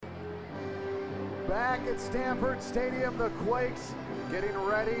Back at Stanford Stadium, the Quakes getting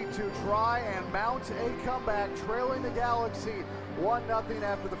ready to try and mount a comeback, trailing the Galaxy 1-0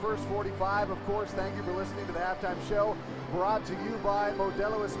 after the first 45. Of course, thank you for listening to the halftime show, brought to you by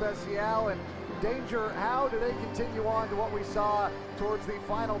Modelo Especial. And Danger, how do they continue on to what we saw towards the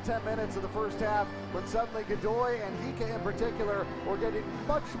final 10 minutes of the first half, when suddenly Godoy and Hyka in particular were getting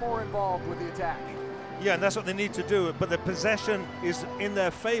much more involved with the attack? Yeah, and that's what they need to do. But the possession is in their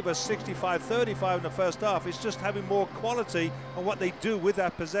favor, 65-35 in the first half. It's just having more quality on what they do with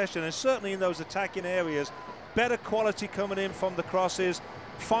that possession. And certainly in those attacking areas, better quality coming in from the crosses,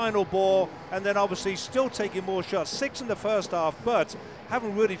 final ball, and then obviously still taking more shots. 6 in the first half, but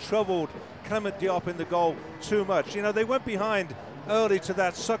haven't really troubled Clement Diop in the goal too much. You know, they went behind early to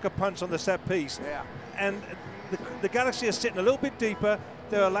that sucker punch on the set piece. Yeah. And the Galaxy are sitting a little bit deeper.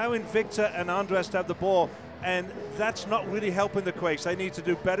 They're allowing Victor and Andres to have the ball, and that's not really helping the Quakes. They need to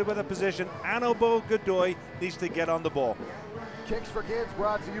do better with the position. Aníbal Godoy needs to get on the ball. Kicks for Kids,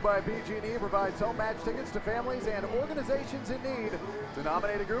 brought to you by BG&E, provides home match tickets to families and organizations in need. To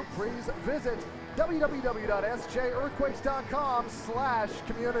nominate a group, please visit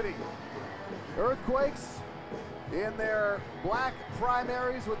www.sjearthquakes.com/community. Earthquakes in their black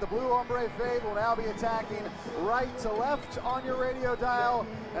primaries with the blue ombre fade will now be attacking right to left on your radio dial,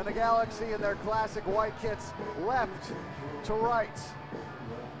 and the Galaxy in their classic white kits left to right.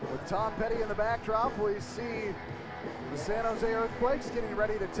 With Tom Petty in the backdrop, we see the San Jose Earthquakes getting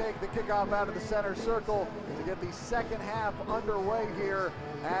ready to take the kickoff out of the center circle to get the second half underway here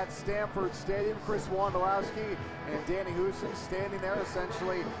at Stanford Stadium. Chris Wondolowski and Danny Houston standing there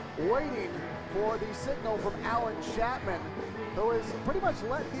essentially waiting for the signal from Alan Chapman, who has pretty much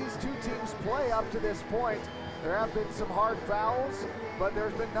let these two teams play up to this point. There have been some hard fouls, but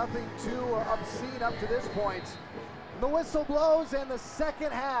there's been nothing too obscene up to this point. The whistle blows and the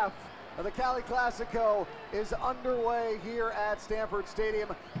second half of the Cali Classico is underway here at Stanford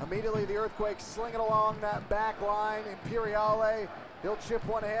Stadium. Immediately the Earthquakes slinging along that back line. Imperiale, he'll chip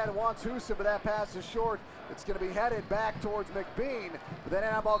one ahead, wants Houston, but that pass is short. It's going to be headed back towards McBean, but then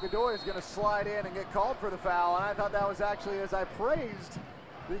Aníbal Godoy is going to slide in and get called for the foul, and I thought that was actually, as I praised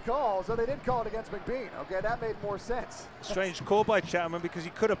the call, so they did call it against McBean. Okay, that made more sense. Strange call by Chapman, because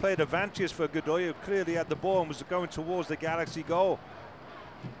he could have played advantageous for Godoy, who clearly had the ball and was going towards the Galaxy goal.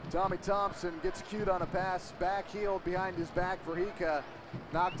 Tommy Thompson gets cued on a pass, back-heeled behind his back for Hyka,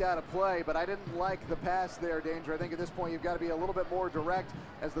 knocked out of play, but I didn't like the pass there, Danger. I think at this point you've got to be a little bit more direct,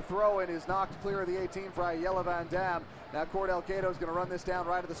 as the throw-in is knocked clear of the 18 for Ayala Van Dam. Now Cordell Cato is going to run this down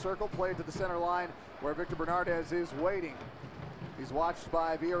right of the circle, play it to the center line where Victor Bernardez is waiting. He's watched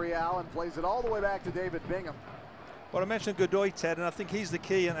by Villarreal and plays it all the way back to David Bingham. Well, I mentioned Godoy, Ted, and I think he's the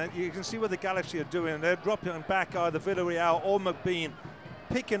key, and you can see what the Galaxy are doing. They're dropping him back either Villarreal or McBean,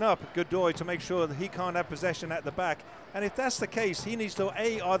 picking up Godoy to make sure that he can't have possession at the back. And if that's the case, he needs to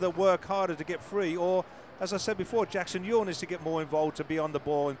either work harder to get free, or, as I said before, Jackson Ewell needs to get more involved to be on the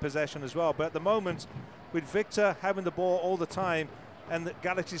ball in possession as well. But at the moment, with Victor having the ball all the time and the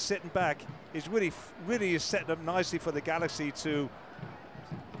Galaxy sitting back, is really is setting up nicely for the Galaxy to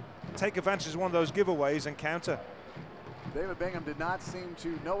take advantage of one of those giveaways and counter. David Bingham did not seem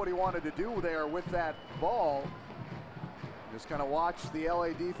to know what he wanted to do there with that ball. Just kind of watched the LA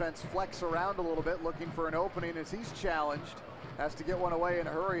defense flex around a little bit, looking for an opening as he's challenged. Has to get one away in a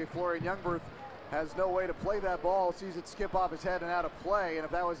hurry. Florian Ljungberg has no way to play that ball, sees it skip off his head and out of play, and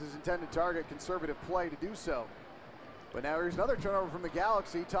if that was his intended target, conservative play to do so. But now here's another turnover from the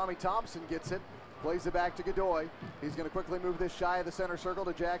Galaxy. Tommy Thompson gets it, plays it back to Godoy. He's going to quickly move this shy of the center circle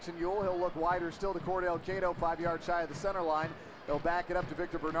to Jackson Ewell. He'll look wider still to Cordell Cato, 5 yards shy of the center line. He'll back it up to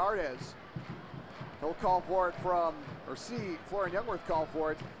Victor Bernardez. He'll call for it see Florian Ljungberg call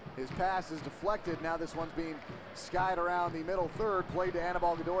for it. His pass is deflected. Now this one's being skied around the middle third, played to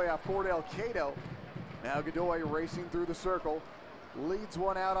Aníbal Godoy off Cordell Cato. Now Godoy racing through the circle, leads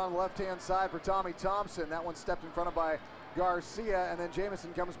one out on the left-hand side for Tommy Thompson. That one stepped in front of by Garcia, and then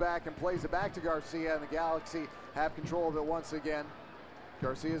Jamison comes back and plays it back to Garcia, and the Galaxy have control of it once again.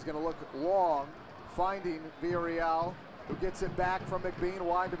 Garcia's going to look long, finding Villarreal, who gets it back from McBean,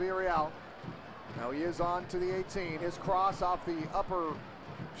 wide to Villarreal. Now he is on to the 18. His cross off the upper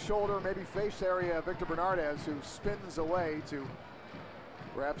shoulder, maybe face area of Victor Bernardez, who spins away to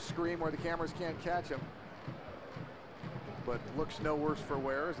perhaps scream where the cameras can't catch him. But looks no worse for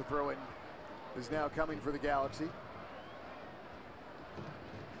wear as the throw-in is now coming for the Galaxy.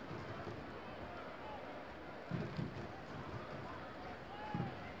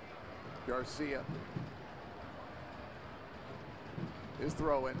 Garcia. His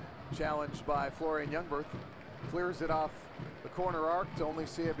throw-in, challenged by Florian Ljungberg, clears it off the corner arc to only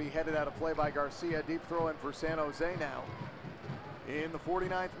see it be headed out of play by Garcia. Deep throw in for San Jose now. In the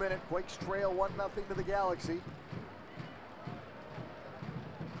 49th minute, Quakes trail 1-0 to the Galaxy.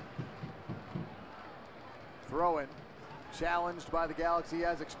 Throw-in, challenged by the Galaxy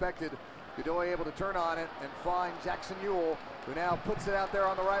as expected. Godoy able to turn on it and find Jackson Ewell, who now puts it out there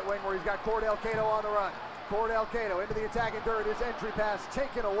on the right wing where he's got Cordell Cato on the run. Cordell Cato into the attacking third. His entry pass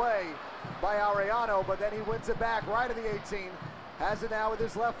taken away by Arellano, but then he wins it back right at the 18. Has it now with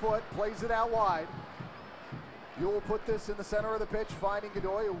his left foot, plays it out wide. Ewell put this in the center of the pitch, finding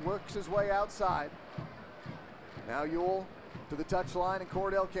Godoy, who works his way outside. Now Ewell to the touchline, and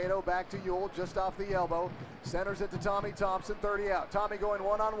Cordell Cato back to Ewell just off the elbow. Centers it to Tommy Thompson, 30 out. Tommy going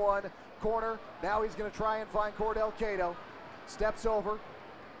one-on-one, corner. Now he's going to try and find Cordell Cato. Steps over.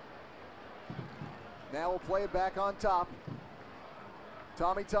 Now we'll play it back on top.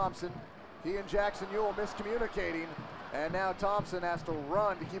 Tommy Thompson, he and Jackson Ewell miscommunicating, and now Thompson has to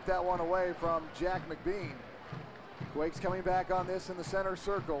run to keep that one away from Jack McBean. Quakes coming back on this in the center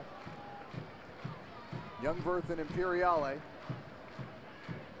circle. Youngworth and Imperiale.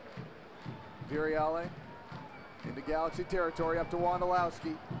 Imperiale into Galaxy territory, up to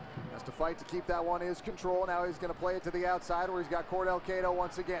Wondolowski. Has to fight to keep that one in his control. Now he's going to play it to the outside where he's got Cordell Cato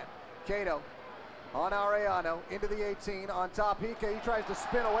once again. Cato on Arellano, into the 18, on top Hika. He tries to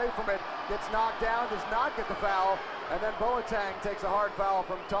spin away from it, gets knocked down, does not get the foul, and then Boateng takes a hard foul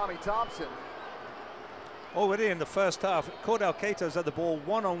from Tommy Thompson. Already in the first half, Cordell Cato's had the ball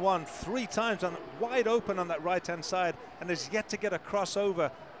one-on-one 3 times, wide open on that right-hand side, and has yet to get a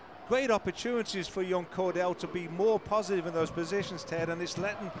crossover. Great opportunities for young Cordell to be more positive in those positions, Ted, and it's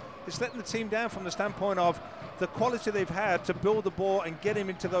letting the team down from the standpoint of the quality they've had to build the ball and get him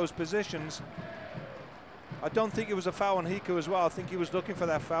into those positions. I don't think it was a foul on Hika as well. I think he was looking for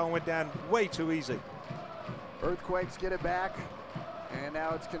that foul and went down way too easy. Earthquakes get it back, and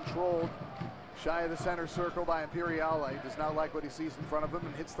now it's controlled shy of the center circle by Imperiale. Does not like what he sees in front of him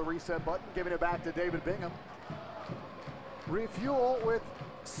and hits the reset button, giving it back to David Bingham. Refuel with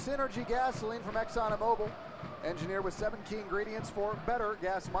Synergy gasoline from ExxonMobil, engineered with 7 key ingredients for better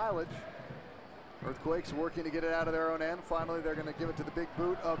gas mileage. Earthquakes working to get it out of their own end. Finally, they're going to give it to the big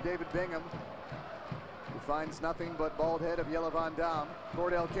boot of David Bingham, who finds nothing but bald head of Jelle Van Damme.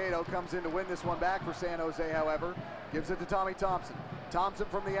 Cordell Cato comes in to win this one back for San Jose, however. Gives it to Tommy Thompson. Thompson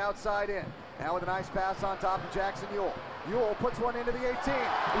from the outside in. Now with a nice pass on top of Jackson Ewell. Ewell puts one into the 18.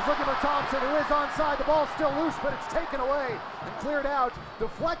 He's looking for Thompson, who is onside. The ball's still loose, but it's taken away and cleared out.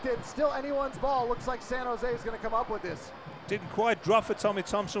 Deflected, still anyone's ball. Looks like San Jose is going to come up with this. Didn't quite drop for Tommy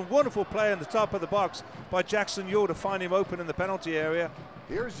Thompson. Wonderful play in the top of the box by Jackson Ewell to find him open in the penalty area.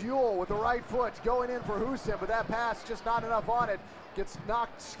 Here's Ewell with the right foot going in for Husin, but that pass just not enough on it. Gets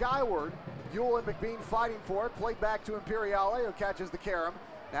knocked skyward. Ewell and McBean fighting for it. Played back to Imperiale, who catches the carom.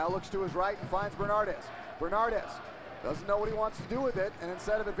 Now looks to his right and finds Bernardes. Bernardes doesn't know what he wants to do with it, and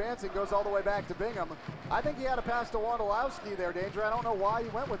instead of advancing, goes all the way back to Bingham. I think he had a pass to Wondolowski there, Danger. I don't know why he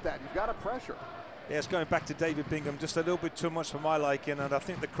went with that. You've got to pressure. Yeah, it's going back to David Bingham, just a little bit too much for my liking, and I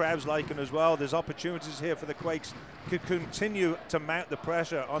think the crowd's liking as well. There's opportunities here for the Quakes to continue to mount the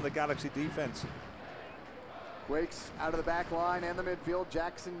pressure on the Galaxy defense. Quakes out of the back line and the midfield,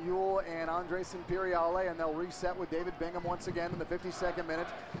 Jackson Ewell and Andres Imperiale, and they'll reset with David Bingham once again in the 52nd minute.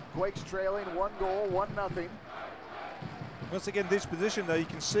 Quakes trailing 1 goal, 1-0. Once again, this position though, you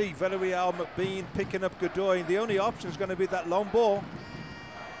can see Villarreal, McBean picking up Godoy. The only option is going to be that long ball,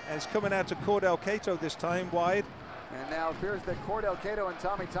 and it's coming out to Cordell Cato this time, wide. And now it appears that Cordell Cato and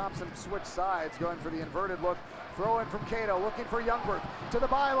Tommy Thompson switch sides, going for the inverted look. Throw in from Cato, looking for Youngworth. To the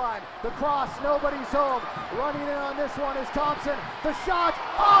byline, the cross, nobody's home. Running in on this one is Thompson. The shot,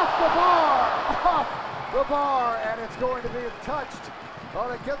 off the bar! Off the bar, and it's going to be touched. Well,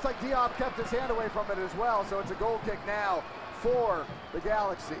 it looks like Diop kept his hand away from it as well, so it's a goal kick now for the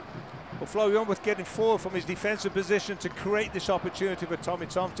Galaxy. Well, Flo Youngworth getting forward from his defensive position to create this opportunity for Tommy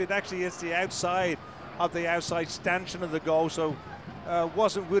Thompson. It actually is the outside of the outside stanchion of the goal, so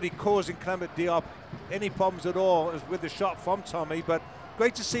wasn't really causing Clement Diop any problems at all with the shot from Tommy, but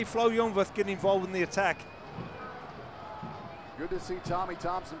great to see Flo Youngworth getting involved in the attack. Good to see Tommy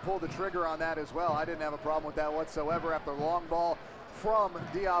Thompson pull the trigger on that as well. I didn't have a problem with that whatsoever after the long ball from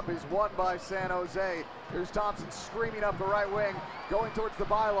Diop is won by San Jose. Here's Thompson screaming up the right wing, going towards the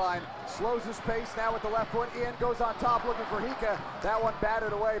byline, slows his pace now with the left foot in, goes on top looking for Hika. That one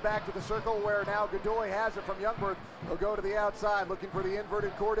batted away back to the circle where now Godoy has it from Youngworth. He'll go to the outside looking for the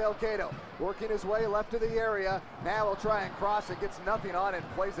inverted Cordell Cato, working his way left to the area. Now he'll try and cross it, gets nothing on it,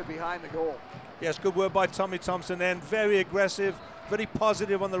 plays it behind the goal. Yes, good work by Tommy Thompson then. Very aggressive, very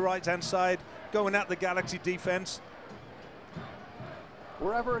positive on the right-hand side, going at the Galaxy defense.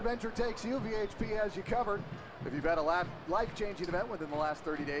 Wherever adventure takes you, VHP has you covered. If you've had a life-changing event within the last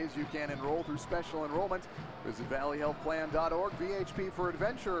 30 days, you can enroll through special enrollment. Visit valleyhealthplan.org. VHP for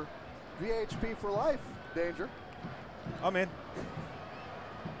adventure, VHP for life. Danger. I'm in.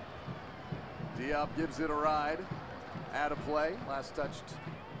 Diop gives it a ride. Out of play. Last touched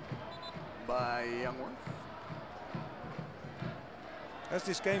by Youngworth. As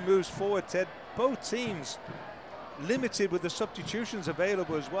this game moves forward, Ted, both teams limited with the substitutions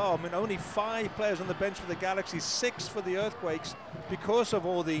available as well. I mean, only 5 players on the bench for the Galaxy, 6 for the Earthquakes, because of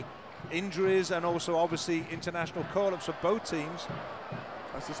all the injuries and also obviously international call-ups for both teams.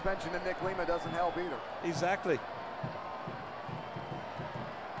 A suspension in Nick Lima doesn't help either. Exactly.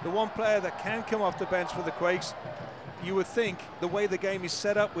 The one player that can come off the bench for the Quakes, you would think, the way the game is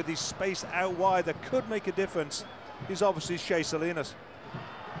set up with his space out wide that could make a difference, is obviously Shea Salinas.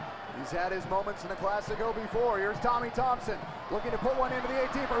 He's had his moments in the Classico before. Here's Tommy Thompson looking to put one into the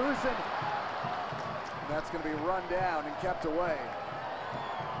 18 for Houston. And that's going to be run down and kept away.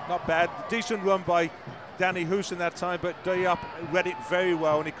 Not bad. Decent run by Danny Houston that time, but Diop read it very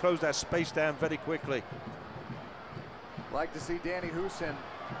well and he closed that space down very quickly. Like to see Danny Houston.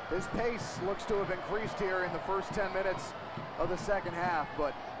 His pace looks to have increased here in the first 10 minutes of the second half,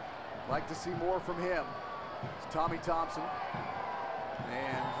 but like to see more from him. It's Tommy Thompson.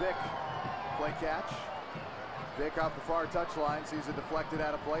 And Vic, play catch. Vic off the far touchline, sees it deflected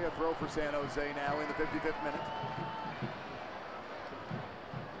out of play. A throw for San Jose now in the 55th minute.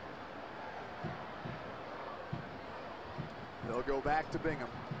 They'll go back to Bingham.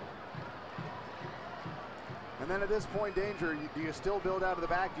 And then at this point, Danger, do you still build out of the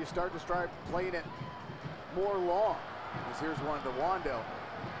back? Do you start playing it more long? Because here's one to Wando.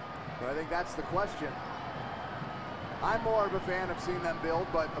 But I think that's the question. I'm more of a fan of seeing them build,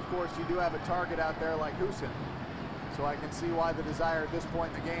 but of course you do have a target out there like Houston. So I can see why the desire at this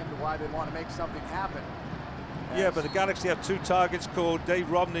point in the game, to why they want to make something happen. Yeah, but the Galaxy have 2 targets called Dave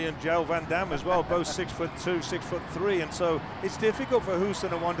Romney and Joel Van Dam as well, both 6'2", 6'3", and so it's difficult for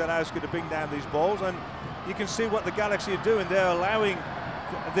Houston and Wondolowski to bring down these balls, and you can see what the Galaxy are doing. They're allowing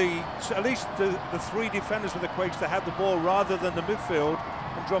at least the 3 defenders for the Quakes to have the ball rather than the midfield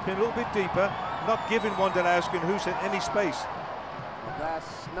and dropping a little bit deeper, not giving Wondolowski and Houston any space. The pass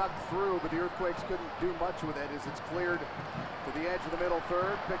snuck through, but the Earthquakes couldn't do much with it as it's cleared to the edge of the middle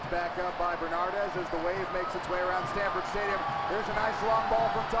third. Picked back up by Bernardez as the wave makes its way around Stanford Stadium. There's a nice long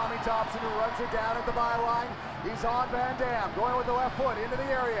ball from Tommy Thompson, who runs it down at the byline. He's on Van Dam, going with the left foot into the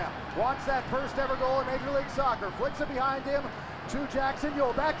area. Wants that first ever goal in Major League Soccer. Flicks it behind him to Jackson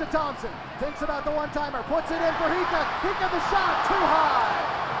Yueill. Back to Thompson. Thinks about the one-timer. Puts it in for Hika. Hika the shot. Too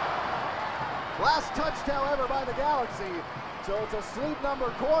high. Last touched, however, by the Galaxy. So it's a sleep number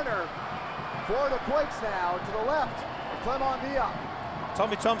corner for the Quakes now to the left of Clement Diop.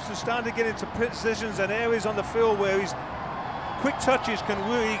 Tommy Thompson starting to get into positions and areas on the field where his quick touches can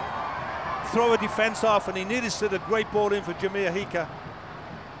really throw a defense off, and he needed to hit a great ball in for Jameer Hika.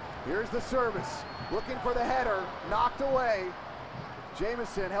 Here's the service, looking for the header, knocked away.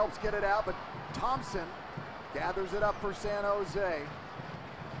 Jamison helps get it out, but Thompson gathers it up for San Jose.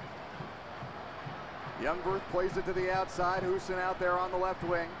 Youngworth plays it to the outside. Houston out there on the left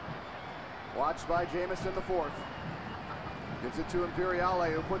wing. Watched by Jamison the fourth. Gives it to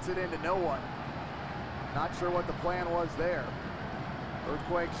Imperiale, who puts it into no one. Not sure what the plan was there.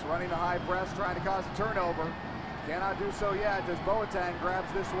 Earthquakes running the high press, trying to cause a turnover. Cannot do so yet as Boateng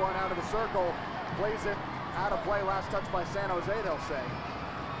grabs this one out of the circle. Plays it out of play. Last touch by San Jose, they'll say.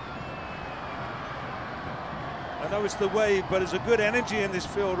 I know it's the wave, but there's a good energy in this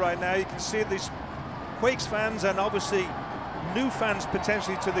field right now. You can see these Quakes fans and obviously new fans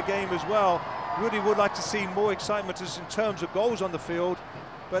potentially to the game as well really would like to see more excitement in terms of goals on the field,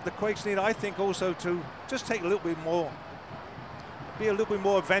 but the Quakes need, I think, also to just take a little bit more, be a little bit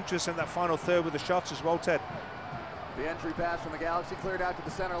more adventurous in that final third with the shots as well, Ted. The entry pass from the Galaxy cleared out to the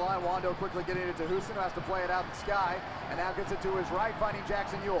center line. Wando quickly getting it to Houston, who has to play it out in the sky, and now gets it to his right, finding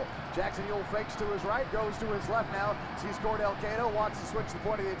Jackson Yueill. Jackson Yueill fakes to his right, goes to his left now, sees Cordell Cato, wants to switch the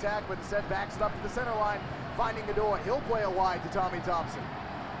point of the attack, but instead backs it up to the center line, finding Godoy. He'll play it wide to Tommy Thompson.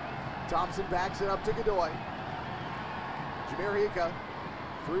 Thompson backs it up to Godoy. Jameer Hika,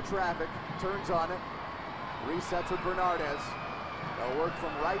 through traffic, turns on it, resets with Bernardez. They'll work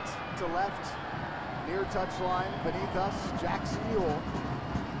from right to left. Near touchline, beneath us, Jackson Yueill.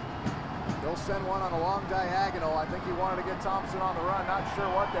 They'll send one on a long diagonal. I think he wanted to get Thompson on the run. Not sure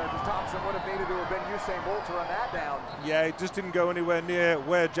what there, because Thompson would have needed to have been Usain Bolt to run that down. Yeah, it just didn't go anywhere near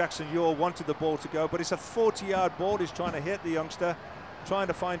where Jackson Yueill wanted the ball to go, but it's a 40-yard ball he's trying to hit, the youngster, trying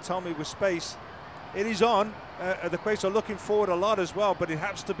to find Tommy with space. it is on. The Quakes are looking forward a lot as well, but it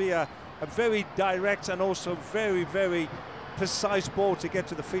has to be a very direct and also very, very precise ball to get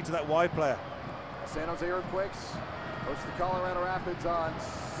to the feet of that wide player. San Jose Earthquakes host the Colorado Rapids on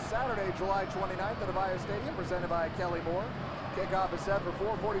Saturday, July 29th at Avaya Stadium, presented by Kelly Moore. Kickoff is set for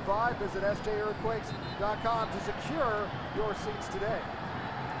 4:45. Visit sjearthquakes.com to secure your seats today.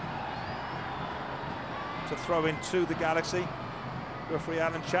 To throw in to the Galaxy. Referee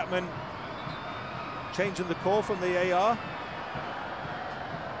Alan Chapman changing the call from the AR.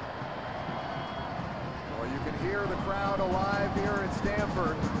 Well, you can hear the crowd alive here at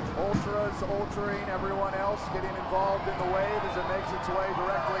Stanford. Ultras, ultraing, everyone else getting involved in the wave as it makes its way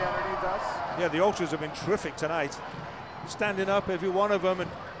directly underneath us. Yeah, the Ultras have been terrific tonight. Standing up, every one of them,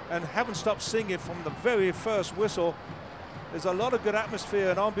 and haven't stopped singing from the very first whistle. There's a lot of good atmosphere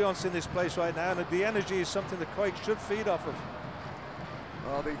and ambience in this place right now, and the energy is something the Quakes should feed off of.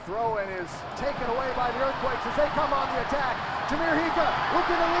 Well, the throw-in is taken away by the Earthquakes as they come on the attack. Jameer Hika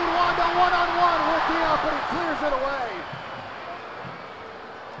looking to lead Wanda one-on-one with Diop, but he clears it away.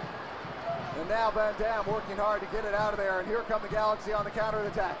 And now Van Dam working hard to get it out of there, and here come the Galaxy on the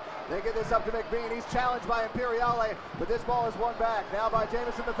counter-attack. They get this up to McBean. He's challenged by Imperiale, but this ball is won back. Now by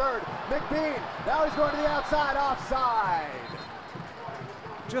Jamison III. McBean, now he's going to the outside, offside.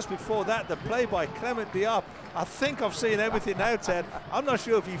 Just before that, the play by Clement Diop. I think I've seen everything now, Ted. I'm not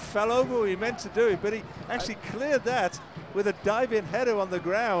sure if he fell over or he meant to do it, but he actually cleared that with a diving header on the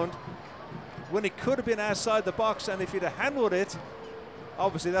ground when it could have been outside the box, and if he'd have handled it,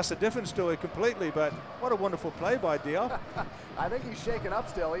 obviously that's a different story completely, but what a wonderful play by Diop. I think he's shaken up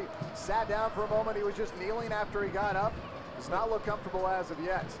still. He sat down for a moment. He was just kneeling after he got up. Does not look comfortable as of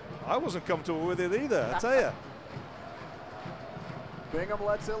yet. I wasn't comfortable with it either, I tell you. Bingham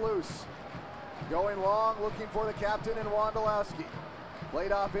lets it loose. Going long, looking for the captain in Wondolowski.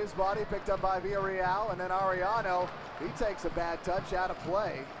 Played off his body, picked up by Villarreal, and then Ariano, he takes a bad touch out of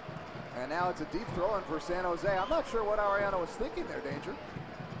play. And now it's a deep throw-in for San Jose. I'm not sure what Ariano was thinking there, Danger.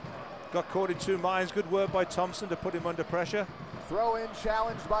 Got caught in two minds. Good work by Thompson to put him under pressure. Throw-in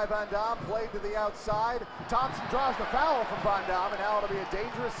challenged by Van Dam, played to the outside. Thompson draws the foul from Van Dam, and now it'll be a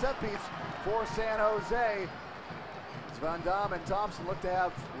dangerous set piece for San Jose. As Van Dam and Thompson look to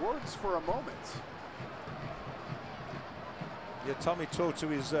have words for a moment. Yeah, Tommy talked to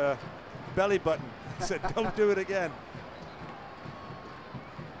his belly button. He said, don't do it again.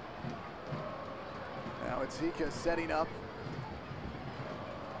 Now it's Hika setting up.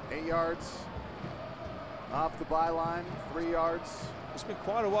 8 yards off the byline, 3 yards. It's been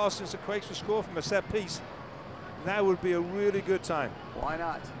quite a while since the Quakes were scored from a set piece. Now would be a really good time. Why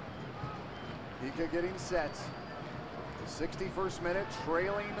not? Hika getting set. The 61st minute,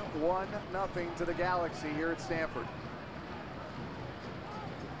 trailing 1-0 to the Galaxy here at Stanford.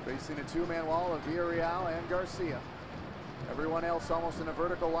 Facing a two-man wall of Villarreal and Garcia. Everyone else almost in a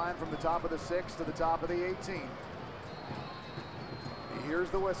vertical line from the top of the 6 to the top of the 18. He hears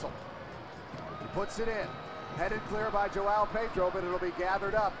the whistle. He puts it in. Headed clear by Joao Pedro, but it'll be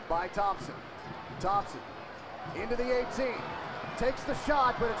gathered up by Thompson. Thompson into the 18. Takes the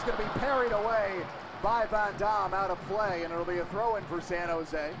shot, but it's going to be parried away by Van Dam out of play, and it'll be a throw-in for San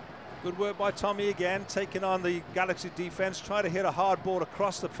Jose. Good work by Tommy again, taking on the Galaxy defense, trying to hit a hard ball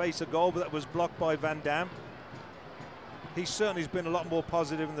across the face of goal, but that was blocked by Van Dam. He certainly has been a lot more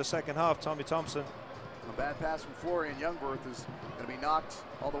positive in the second half, Tommy Thompson. A bad pass from Florian Youngworth is going to be knocked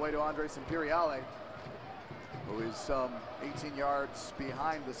all the way to Andres Imperiale, who is some 18 yards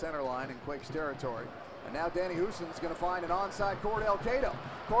behind the center line in Quakes territory. And now Danny Houston's going to find an onside Cordell Cato.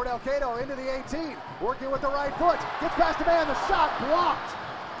 Cordell Cato into the 18, working with the right foot. Gets past the man, the shot blocked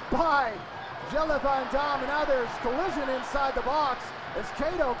by Jelle Van Dam, and now there's collision inside the box as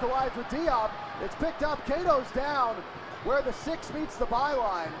Cato collides with Diop. It's picked up, Cato's down where the 6 meets the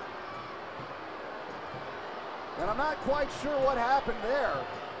byline. And I'm not quite sure what happened there.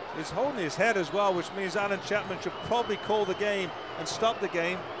 He's holding his head as well, which means Alan Chapman should probably call the game and stop the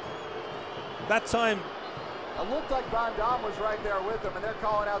game. That time, it looked like Van Dam was right there with him, and they're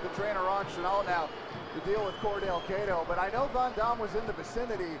calling out the trainer Ron Chanel now to deal with Cordell Cato. But I know Van Dam was in the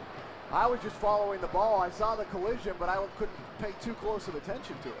vicinity. I was just following the ball. I saw the collision, but I couldn't pay too close of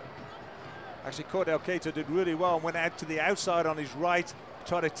attention to it. Actually, Cordell Cato did really well and went out to the outside on his right,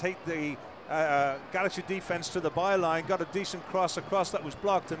 tried to take the Galaxy defense to the byline, got a decent cross across that was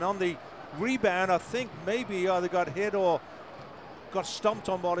blocked, and on the rebound, I think maybe he either got hit or got stomped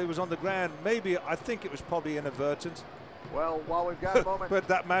on while he was on the ground. Maybe, I think it was probably inadvertent. Well, while we've got a moment. But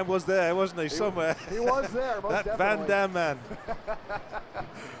that man was there, wasn't he, somewhere? He was there, most that definitely. Van Dam man.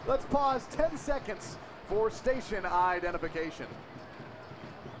 Let's pause 10 seconds for station identification.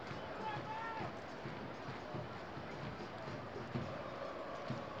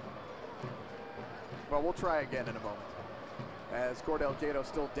 Well, we'll try again in a moment, as Cordell Cato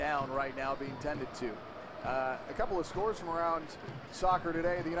still down right now, being tended to. A couple of scores from around soccer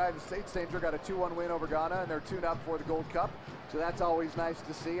today. The United States Danger got a 2-1 win over Ghana, and they're 2-0 for the Gold Cup. So that's always nice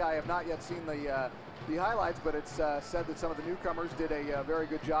to see. I have not yet seen the highlights, but it's said that some of the newcomers did a very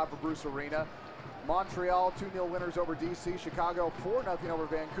good job for Bruce Arena. Montreal 2-0 winners over DC. Chicago 4-0 over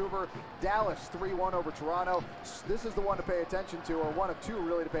Vancouver. Dallas 3-1 over Toronto. This is the one to pay attention to, or one of two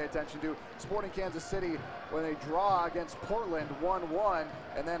really to pay attention to. Sporting Kansas City when they draw against Portland 1-1,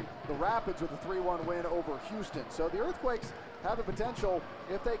 and then the Rapids with a 3-1 win over Houston. So the Earthquakes have the potential,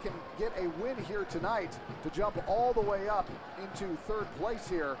 if they can get a win here tonight, to jump all the way up into third place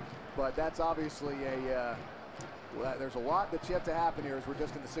here. But that's obviously there's a lot that's yet to happen here as we're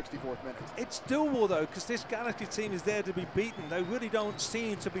just in the 64th minute. It's doable though, because this Galaxy team is there to be beaten. They really don't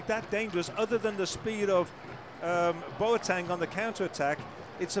seem to be that dangerous, other than the speed of Boateng on the counter-attack.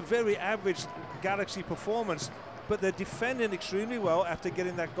 It's a very average Galaxy performance, but they're defending extremely well after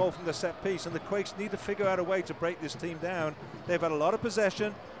getting that goal from the set piece, and the Quakes need to figure out a way to break this team down. They've had a lot of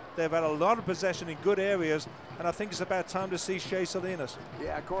possession. They've had a lot of possession in good areas, and I think it's about time to see Shea Salinas.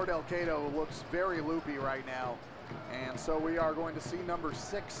 Yeah, Cordell Cato looks very loopy right now. And so we are going to see number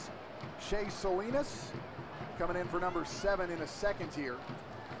 6, Shea Salinas, coming in for number 7 in a second here.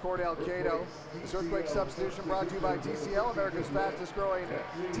 Cordell Cato. This Earthquake substitution brought to you by TCL, America's fastest growing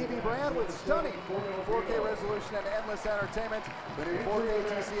TV brand with stunning 4K resolution and endless entertainment. The new 4K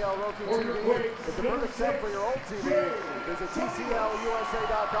TCL Roku TV is the perfect set for your old TV. Visit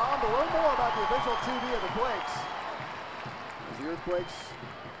TCLUSA.com to learn more about the official TV of the Quakes. As the Earthquakes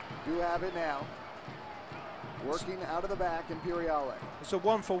do have it now. Working out of the back, Imperiale. It's a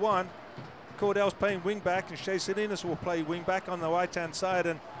 1-for-1. Cordell's playing wing back, and Shea Salinas will play wing back on the right-hand side.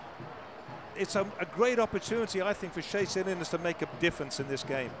 And it's a great opportunity, I think, for Shea Salinas to make a difference in this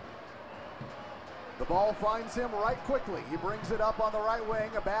game. The ball finds him right quickly. He brings it up on the right wing.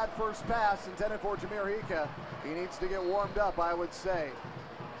 A bad first pass intended for Jamir Hika. He needs to get warmed up, I would say.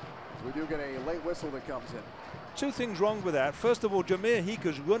 So we do get a late whistle that comes in. Two things wrong with that. First of all, Jamir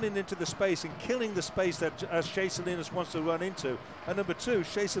Hika's running into the space and killing the space that Shea Salinas wants to run into. And number two,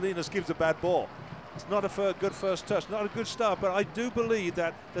 Shea Salinas gives a bad ball. It's not a good first touch, not a good start, but I do believe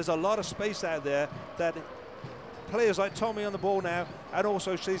that there's a lot of space out there that players like Tommy on the ball now, and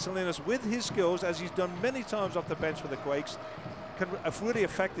also Shea Salinas, with his skills, as he's done many times off the bench for the Quakes, can really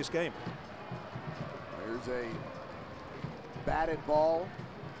affect this game. There's a batted ball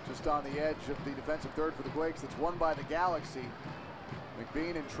just on the edge of the defensive third for the Quakes. That's won by the Galaxy.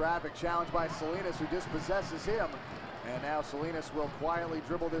 McBean in traffic, challenged by Salinas, who dispossesses him. And now Salinas will quietly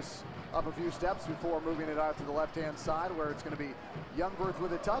dribble this up a few steps before moving it out to the left-hand side, where it's going to be Youngberth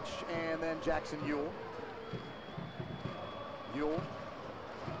with a touch, and then Jackson Ewell. Ewell.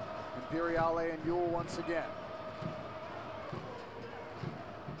 Imperiale and Ewell once again.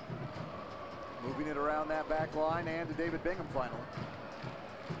 Moving it around that back line and to David Bingham finally.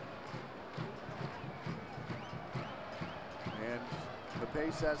 And the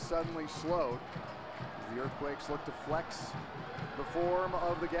pace has suddenly slowed. The Earthquakes look to flex the form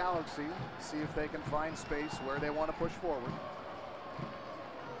of the Galaxy, see if they can find space where they want to push forward.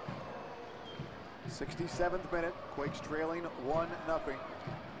 67th minute, Quakes trailing 1-0. We'll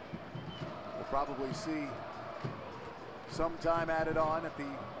probably see some time added on at the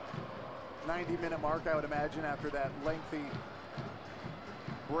 90-minute mark, I would imagine, after that lengthy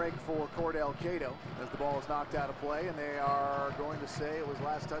break for Cordell Cato, as the ball is knocked out of play, and they are going to say it was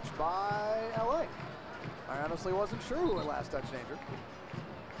last touched by LA. I honestly wasn't sure who had last touch danger.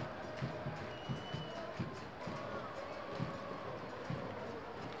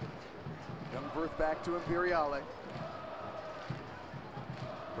 Youngberth back to Imperiale.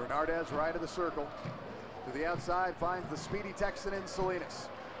 Bernardez right of the circle. To the outside, finds the speedy Texan in Salinas.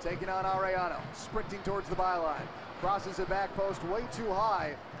 Taking on Arellano, sprinting towards the byline. Crosses it back post way too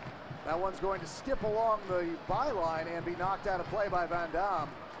high. That one's going to skip along the byline and be knocked out of play by Van Dam.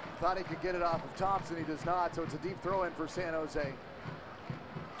 Thought he could get it off of Thompson, he does not, so it's a deep throw in for San Jose.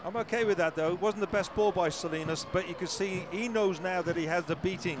 I'm okay with that though. It wasn't the best ball by Salinas, but you can see he knows now that he has the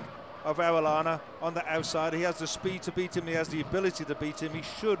beating of Arellano on the outside. He has the speed to beat him, he has the ability to beat him. He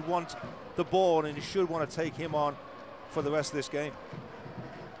should want the ball and he should want to take him on for the rest of this game.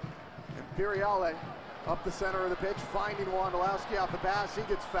 Imperiale up the center of the pitch, finding Wondolowski off the pass. He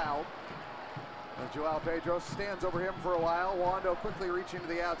gets fouled. And Joao Pedro stands over him for a while. Wando quickly reaching to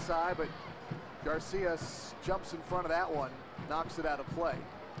the outside, but Garcia jumps in front of that one, knocks it out of play.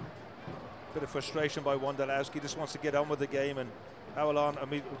 Bit of frustration by Wondolowski, just wants to get on with the game and Avalon, I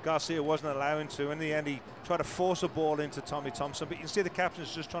mean, Garcia wasn't allowing to. In the end, he tried to force a ball into Tommy Thompson, but you can see the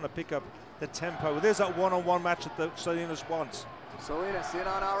captain's just trying to pick up the tempo. There's that one-on-one match that Salinas wants. Salinas in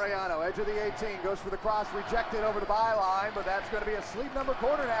on Arellano, edge of the 18, goes for the cross, rejected over the byline, but that's going to be a sleep number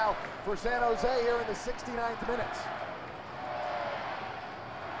corner now for San Jose here in the 69th minute.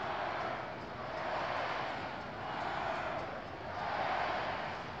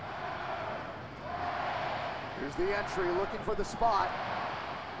 Here's the entry, looking for the spot.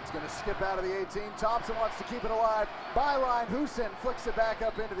 It's going to skip out of the 18. Thompson wants to keep it alive. Byline, Huson flicks it back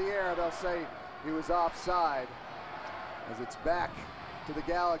up into the air. They'll say he was offside as it's back to the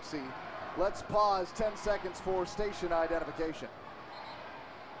Galaxy. Let's pause 10 seconds for station identification.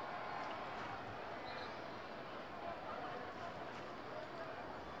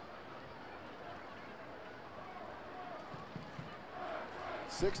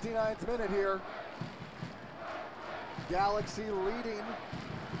 '69th minute here. Galaxy leading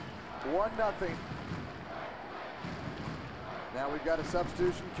 1-0. Now we've got a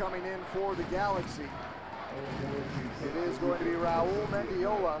substitution coming in for the Galaxy. It is going to be Raul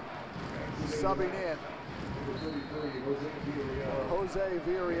Mendiola subbing in for Jose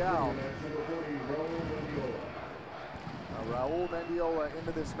Villarreal. Raul Mendiola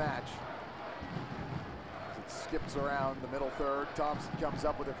into this match. As it skips around the middle third, Thompson comes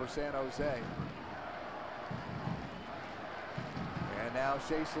up with it for San Jose. And now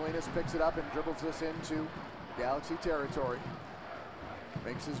Shea Salinas picks it up and dribbles this into Galaxy territory.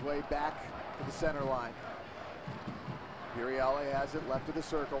 Makes his way back to the center line. Imperiale has it left of the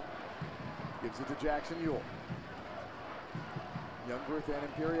circle. Gives it to Jackson Ewell. Youngworth and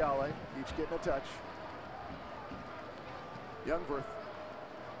Imperiale each getting a touch. Youngworth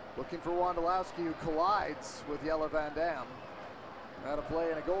looking for Wondolowski, who collides with Jelle Van Damme. Out of play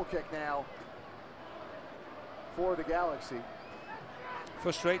and a goal kick now for the Galaxy.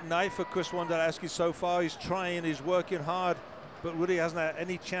 Frustrating night for Chris Wondolowski so far. He's trying, he's working hard, but really hasn't had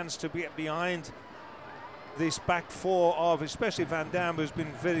any chance to get behind this back four of especially Van Damme, who's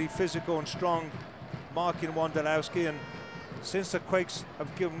been very physical and strong, marking Wondolowski. And since the Quakes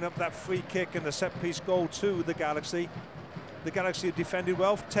have given up that free kick and the set-piece goal to the Galaxy have defended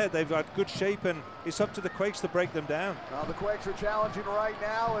well. Ted, they've got good shape, and it's up to the Quakes to break them down. Well, the Quakes are challenging right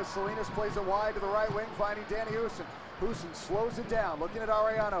now as Salinas plays it wide to the right wing, finding Danny Huson. Huson slows it down, looking at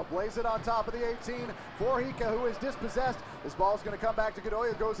Arellano, plays it on top of the 18 for Hika, who is dispossessed. This ball's going to come back to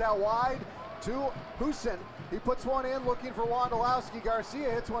Godoy, goes out wide to Huson. He puts one in, looking for Wondolowski. Garcia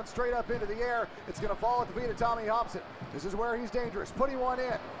hits one straight up into the air. It's going to fall at the feet of Tommy Thompson. This is where he's dangerous, putting one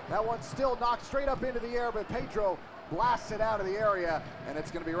in. That one's still knocked straight up into the air, but Pedro blasts it out of the area, and it's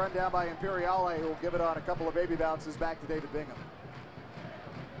going to be run down by Imperiale, who will give it on a couple of baby bounces back to David Bingham.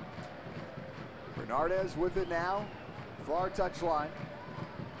 Bernardez with it now, far touchline.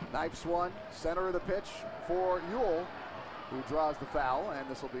 Knifes one, center of the pitch for Ewell, who draws the foul, and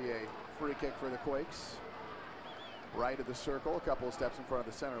this will be a free kick for the Quakes. Right of the circle, a couple of steps in front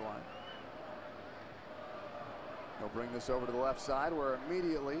of the center line. They'll bring this over to the left side, where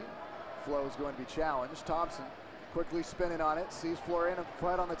immediately Flo is going to be challenged. Thompson quickly spinning on it, sees Florian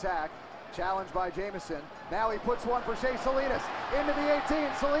right on the tack. Challenged by Jamison. Now he puts one for Shea Salinas into the 18.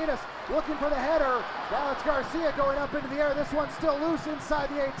 Salinas looking for the header. Now it's Garcia going up into the air. This one's still loose inside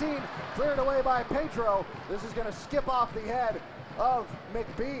the 18. Cleared away by Pedro. This is going to skip off the head of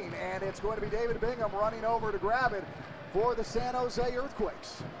McBean, and it's going to be David Bingham running over to grab it for the San Jose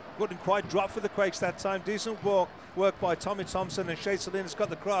Earthquakes. Couldn't quite drop for the Quakes that time. Decent work by Tommy Thompson, and Shea Salinas got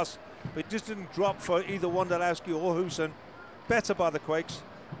the cross, but just didn't drop for either Wondolowski or Huson. Better by the Quakes.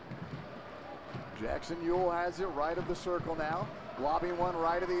 Jackson Ewell has it right of the circle now. Lobbing one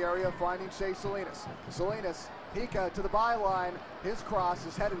right of the area, finding Shea Salinas. Salinas, Hika to the byline. His cross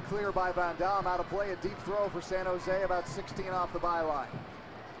is headed clear by Van Damme. Out of play, a deep throw for San Jose, about 16 off the byline.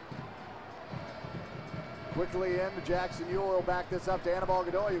 Quickly in to Jackson Ewell. He'll back this up to Anibal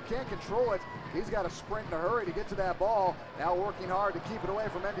Godoy, who can't control it. He's got to sprint in a hurry to get to that ball. Now working hard to keep it away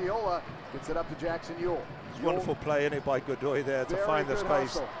from Mendiola. Gets it up to Jackson Ewell. Wonderful play in it by Godoy there to find the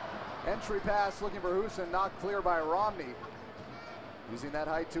space. Hustle. Entry pass looking for Huson, knocked clear by Romney. Using that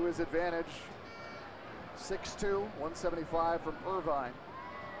height to his advantage. 6'2", 175 from Irvine.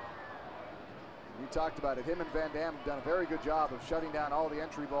 We talked about it. Him and Van Damme have done a very good job of shutting down all the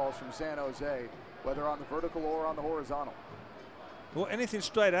entry balls from San Jose, whether on the vertical or on the horizontal. Well, anything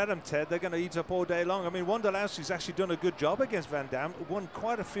straight at him, Ted, they're going to eat up all day long. I mean, Wondolowski's actually done a good job against Van Damme. Won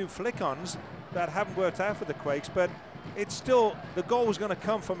quite a few flick-ons that haven't worked out for the Quakes, but it's still, the goal was going to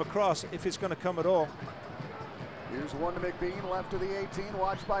come from across if it's going to come at all. Here's one to McBean, left to the 18,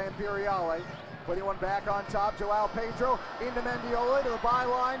 watched by Imperiale. putting one back on top. Joao Pedro into Mendiola to the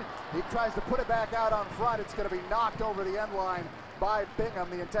byline. He tries to put it back out on front. It's going to be knocked over the end line by Bingham.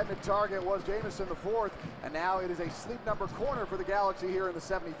 The intended target was Jamison the fourth, and now it is a sleep number corner for the Galaxy here in the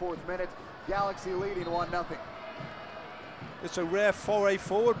 74th minute. Galaxy leading 1-0. It's a rare foray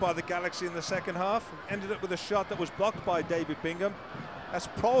forward by the Galaxy in the second half. Ended up with a shot that was blocked by David Bingham. That's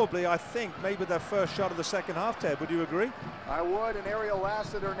probably, I think, maybe their first shot of the second half, Ted. Would you agree? I would, and Ariel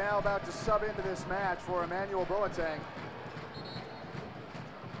Lassiter now about to sub into this match for Emmanuel Boateng.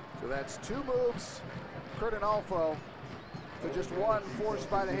 So that's 2 moves, Curtin Alfo, to just 1 forced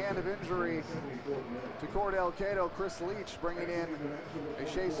by the hand of injury to Cordell Cato. Chris Leach bringing in a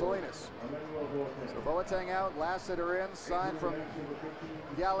Shea Salinas. So Boateng out, Lassiter in, signed from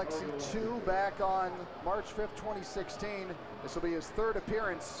Galaxy 2 back on March 5th, 2016. This will be his 3rd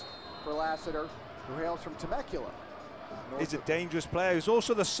appearance for Lassiter, who hails from Temecula. He's a dangerous player. He's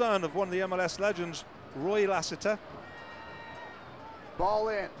also the son of one of the MLS legends, Roy Lassiter. Ball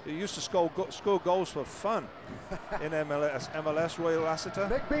in. He used to score goals for fun in MLS, Roy Lassiter.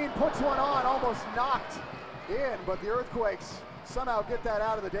 McBean puts one on, almost knocked in, but the Earthquakes somehow get that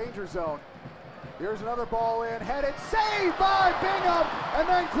out of the danger zone. Here's another ball in, headed, saved by Bingham, and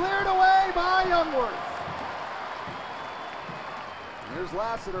then cleared away by Youngworth. Here's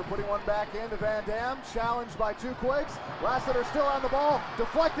Lassiter putting one back into Van Dam, challenged by 2 Quakes. Lassiter still on the ball,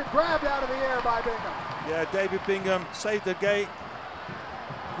 deflected, grabbed out of the air by Bingham. Yeah, David Bingham saved the gate.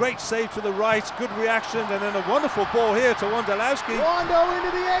 Great save to the right, good reaction, and then a wonderful ball here to Wondolowski. Wando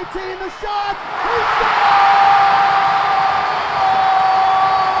into the 18, the shot, he scores!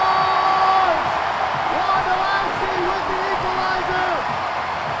 Wondolowski with the equalizer!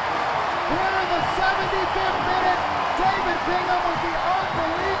 Here in the 75th minute, David Bingham with the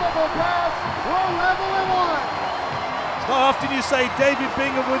unbelievable pass. We're level at 1. It's not often you say David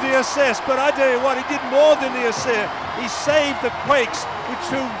Bingham with the assist, but I tell you what, he did more than the assist. He saved the Quakes with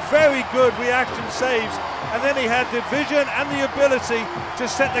 2 very good reaction saves, and then he had the vision and the ability to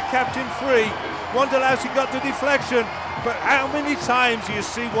set the captain free. Wondolowski got the deflection, but how many times do you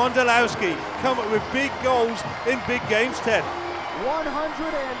see Wondolowski come up with big goals in big games, Ted?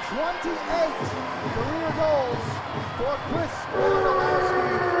 128 career goals for Chris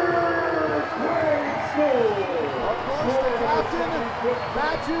Wondolowski. Of course, the captain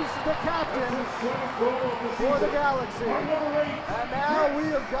matches the captain for the Galaxy. And now we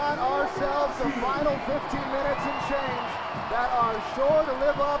have got ourselves the final 15 minutes and change that are sure to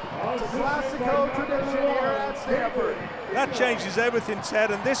live up to Classico tradition here at Stanford. That changes everything,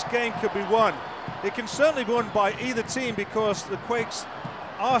 Ted, and this game could be won. It can certainly be won by either team because the Quakes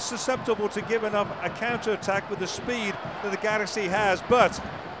are susceptible to giving up a counter-attack with the speed that the Galaxy has. But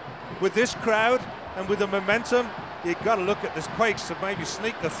with this crowd and with the momentum, you've got to look at the Quakes to maybe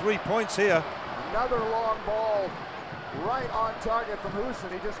sneak the 3 points here. Another long ball right on target from Houston.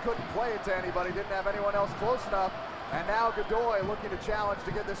 He just couldn't play it to anybody, didn't have anyone else close enough. And now Godoy looking to challenge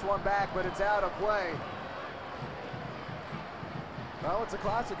to get this one back, but it's out of play. Well, it's a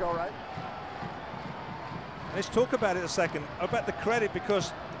Classico, right? Let's talk about it a second, about the credit,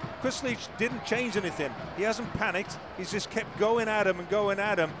 because Chris Leach didn't change anything. He hasn't panicked. He's just kept going at him and going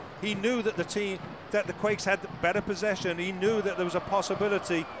at him. He knew that the Quakes had better possession. He knew that there was a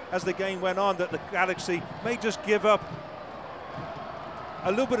possibility as the game went on that the Galaxy may just give up a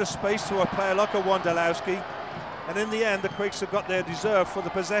little bit of space to a player like a Wondolowski. And in the end, the Quakes have got their deserve for the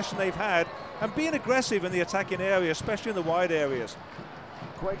possession they've had and being aggressive in the attacking area, especially in the wide areas.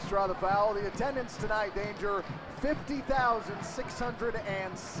 Quakes draw the foul. The attendance tonight, Danger,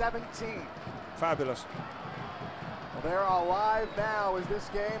 50,617. Fabulous. Well, they're alive now as this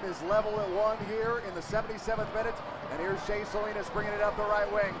game is level at 1 here in the 77th minute. And here's Shea Salinas bringing it up the right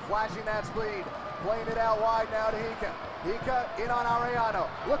wing, flashing that speed, playing it out wide now to Hika. Hika in on Arellano,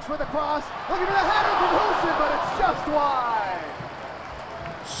 looks for the cross, looking for the header from Houston, but it's just wide.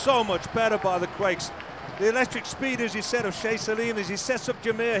 So much better by the Quakes. The electric speed, as you said, of Shea Salinas, he sets up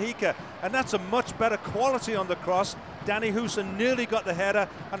Jameer Hika, and that's a much better quality on the cross. Danny Houston nearly got the header,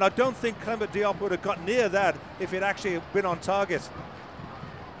 and I don't think Clement Diop would have got near that if it actually had been on target.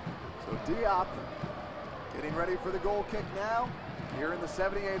 So Diop getting ready for the goal kick now. Here in the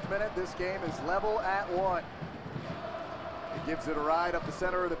 78th minute, this game is level at 1. He gives it a ride up the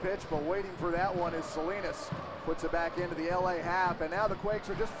center of the pitch, but waiting for that one is Salinas. Puts it back into the LA half, and now the Quakes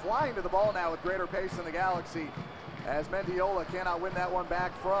are just flying to the ball now with greater pace than the Galaxy, as Mendiola cannot win that one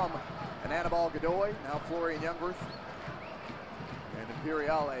back from an Anibal Godoy. Now Florian Youngworth and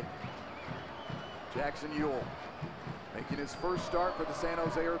Imperiale. Jackson Ewell making his first start for the San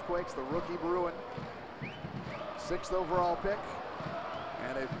Jose Earthquakes, the rookie Bruin. 6th overall pick,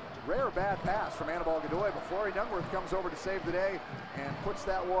 and a rare bad pass from Anibal Godoy, but Florian Youngworth comes over to save the day and puts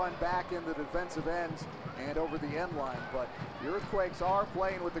that one back in the defensive end and over the end line. But the Earthquakes are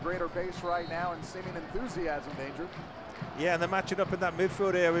playing with the greater pace right now and seeming enthusiasm, Danger. Yeah, and they're matching up in that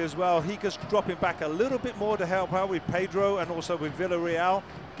midfield area as well. Hika's dropping back a little bit more to help out with Pedro and also with Villarreal.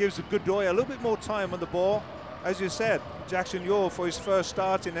 Gives Godoy a little bit more time on the ball. As you said, Jackson Yueill, for his first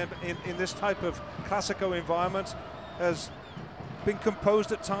start in this type of Classico environment, has been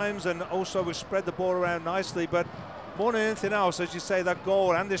composed at times and also has spread the ball around nicely. But more than anything else, as you say, that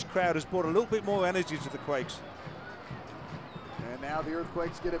goal and this crowd has brought a little bit more energy to the Quakes. And now the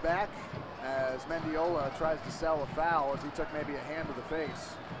Earthquakes get it back as Mendiola tries to sell a foul as he took maybe a hand to the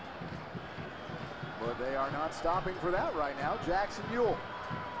face. But they are not stopping for that right now. Jackson Yueill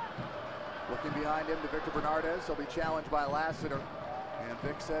looking behind him to Victor Bernardez. He'll be challenged by Lassiter. And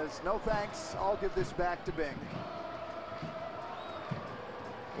Vic says, no thanks, I'll give this back to Bing.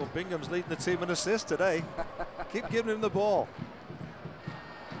 Well, Bingham's leading the team in assists today. Keep giving him the ball.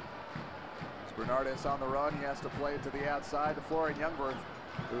 As Bernardez on the run, he has to play it to the outside to Florian Youngworth,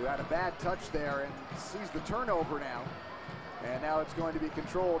 who had a bad touch there and sees the turnover now. And now it's going to be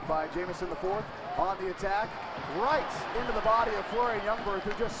controlled by Jamison the fourth on the attack, right into the body of Florian Youngworth,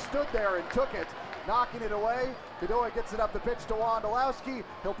 who just stood there and took it, knocking it away. Godoy gets it up the pitch to Wondolowski.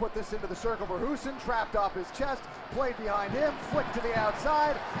 He'll put this into the circle for Husin, trapped off his chest, played behind him, flicked to the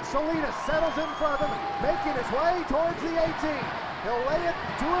outside. Salinas settles in front of him, making his way towards the 18. He'll lay it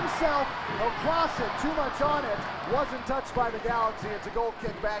to himself. He'll cross it. Too much on it. Wasn't touched by the Galaxy. It's a goal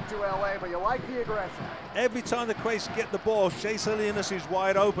kick back to LA, but you like the aggression. Every time the Quakes get the ball, Shea Salinas is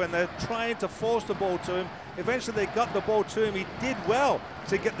wide open. They're trying to force the ball to him. Eventually they got the ball to him. He did well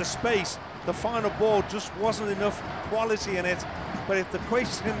to get the space. The final ball just wasn't enough quality in it. But if the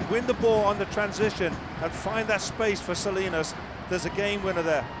Quakes can win the ball on the transition and find that space for Salinas, there's a game winner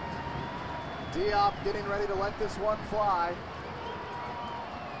there. Diop getting ready to let this one fly.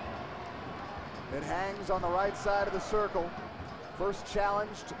 It hangs on the right side of the circle. First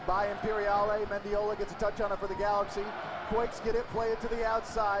challenged by Imperiale. Mendiola gets a touch on it for the Galaxy. Quakes get it, play it to the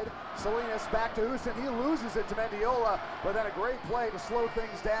outside. Salinas back to Husin. He loses it to Mendiola, but then a great play to slow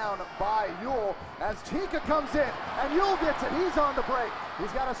things down by Yueill as Hika comes in, and Yueill gets it. He's on the break.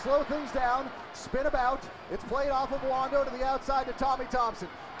 He's got to slow things down, spin about. It's played off of Wando to the outside to Tommy Thompson.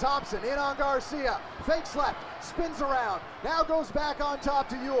 Thompson in on Garcia, fakes left, spins around, now goes back on top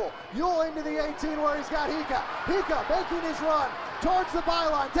to Yueill. Yueill into the 18 where he's got Hika. Hika making his run towards the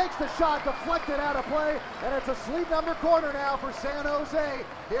byline, takes the shot, deflected out of play, and it's a sleep number corner now for San Jose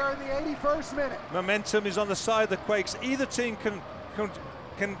here in the 81st minute. Momentum is on the side of the Quakes. Either team can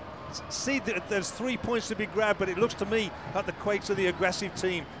see that there's 3 points to be grabbed, but it looks to me like the Quakes are the aggressive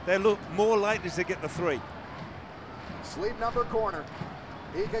team. They look more likely to get the 3. Sleep number corner.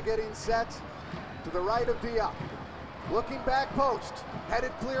 Hika getting set to the right of Diop. Looking back post,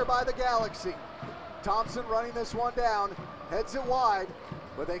 headed clear by the Galaxy. Thompson running this one down, heads it wide,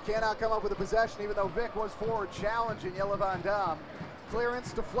 but they cannot come up with a possession even though Vic was forward challenging Jelle Van Damme.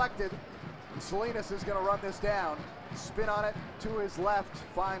 Clearance deflected, and Salinas is gonna run this down. Spin on it to his left,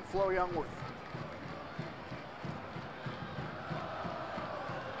 find Flo Youngworth.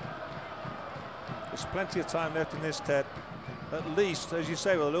 There's plenty of time left in this, Ted. At least, as you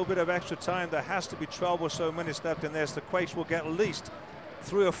say, with a little bit of extra time, there has to be 12 or so minutes left in there, so the Quakes will get at least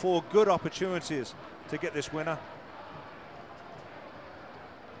 3 or 4 good opportunities to get this winner.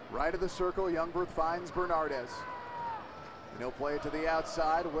 Right of the circle, Youngworth finds Bernardez. And he'll play it to the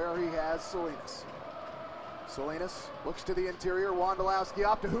outside where he has Salinas. Salinas looks to the interior, Wondolowski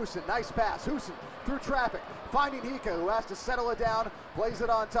off to Husin. Nice pass, Husin through traffic, finding Hika, who has to settle it down, plays it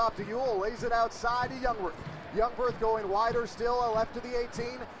on top to Yueill, lays it outside to Youngworth. Youngworth going wider still, left to the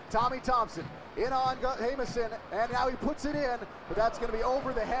 18. Tommy Thompson in on Jamison, and now he puts it in, but that's going to be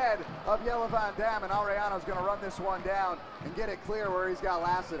over the head of Jelle Van Damme, and Arellano's going to run this one down and get it clear where he's got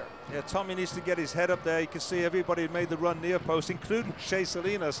Lassiter. Yeah, Tommy needs to get his head up there. You can see everybody made the run near post, including Shea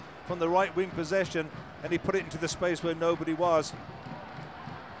Salinas from the right wing possession, and he put it into the space where nobody was.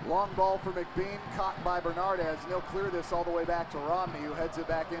 Long ball for McBean, caught by Bernardez, and he'll clear this all the way back to Romney, who heads it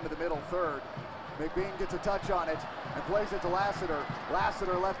back into the middle third. McBean gets a touch on it and plays it to Lassiter.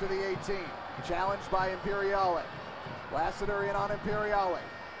 Lassiter left to the 18, challenged by Imperiale. Lassiter in on Imperiale.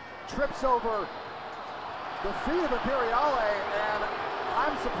 Trips over the feet of Imperiale, and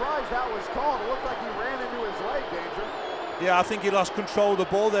I'm surprised that was called. It looked like he ran into his leg, Danger. Yeah, I think he lost control of the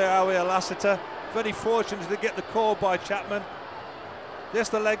ball there, Ariel Lassiter. Very fortunate to get the call by Chapman. Yes,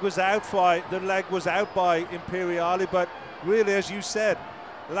 the leg was out by Imperiale, but really, as you said,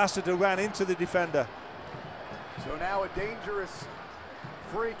 Lassiter ran into the defender. So now a dangerous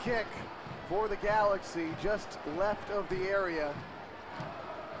Free kick for the Galaxy, just left of the area.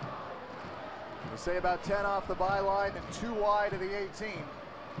 We say about 10 off the byline and 2 wide of the 18.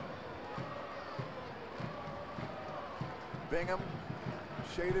 Bingham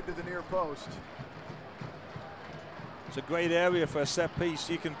shaded to the near post. It's a great area for a set piece.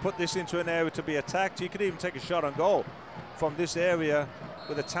 You can put this into an area to be attacked. You could even take a shot on goal from this area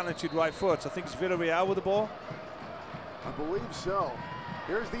with a talented right foot. I think it's Villarreal with the ball. I believe so.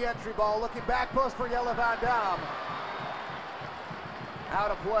 Here's the entry ball, looking back post for Jelle Van Damme.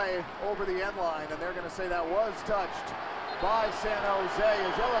 Out of play over the end line, and they're going to say that was touched by San Jose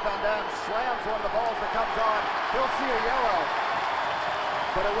as Jelle Van Damme slams one of the balls that comes on. He'll see a yellow,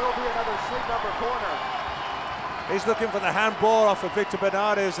 but it will be another sleep number corner. He's looking for the handball off of Victor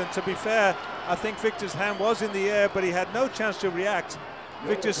Bernardes, and to be fair, I think Victor's hand was in the air, but he had no chance to react.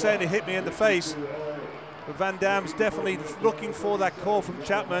 Victor's saying he hit me in the face. But Van Damme's definitely looking for that call from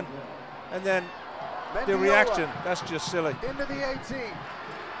Chapman, and then the reaction, that's just silly. Into the 18,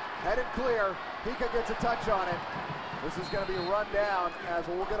 headed clear, Hika gets a touch on it. This is going to be run down as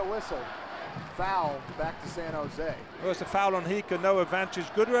we'll get a whistle. Foul back to San Jose. Well, it's a foul on Hika, no advantage.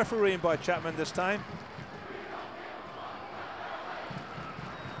 Good refereeing by Chapman this time.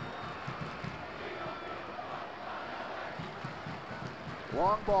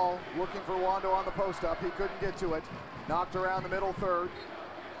 Long ball, looking for Wondo on the post-up. He couldn't get to it. Knocked around the middle third.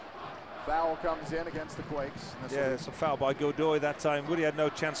 Foul comes in against the Quakes. Yeah, it's a foul by Godoy that time. Woody had no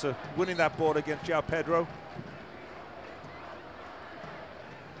chance of winning that ball against João Pedro.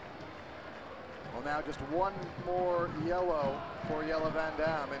 Well, now just one more yellow for Jelle Van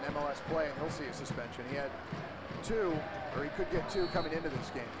Damme in MLS play, and he'll see a suspension. He had 2, or he could get 2 coming into this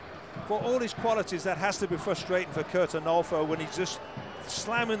game. For all his qualities, that has to be frustrating for Kurt Arnolfo when he's just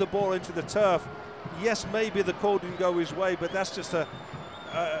slamming the ball into the turf. Yes, maybe the call didn't go his way, but that's just a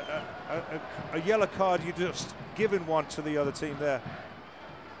yellow card. You just given one to the other team there.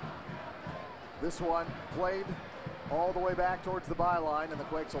 This one played all the way back towards the byline, and the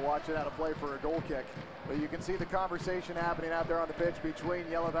Quakes will watch it out of play for a goal kick. But you can see the conversation happening out there on the pitch between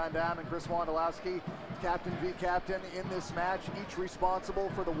Jelle Van Damme and Chris Wondolowski, captain v captain in this match, each responsible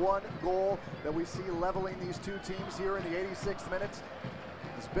for the one goal that we see leveling these two teams here in the 86th minute.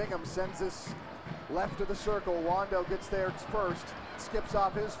 As Bingham sends this left of the circle, Wondo gets there first, skips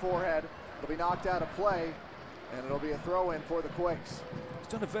off his forehead. It'll be knocked out of play, and it'll be a throw-in for the Quakes. He's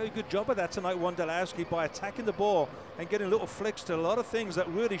done a very good job of that tonight, Wondolowski, by attacking the ball and getting little flicks to a lot of things that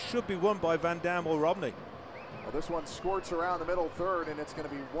really should be won by Van Damme or Romney. Well, this one squirts around the middle third, and it's going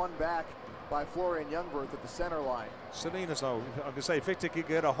to be won back by Florian Ljungwirth at the center line. Salinas, though, I can say Victor could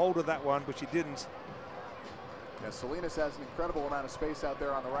get a hold of that one, but she didn't. Yeah, Salinas has an incredible amount of space out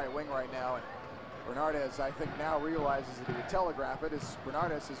there on the right wing right now, and Bernardes, I think, now realizes that he would telegraph it as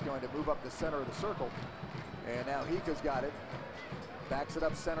Bernardes is going to move up the center of the circle. And now Hika's got it. Backs it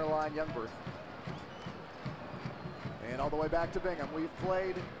up center line, Ljungwirth. And all the way back to Bingham. We've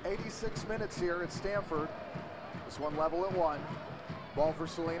played 86 minutes here at Stamford. This one level at 1. Ball for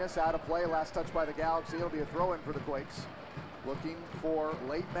Salinas, out of play. Last touch by the Galaxy. It'll be a throw-in for the Quakes. Looking for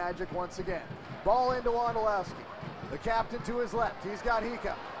late magic once again. Ball into Wondolowski. The captain to his left. He's got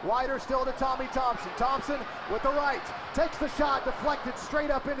Hika. Wider still to Tommy Thompson. Thompson with the right. Takes the shot, deflected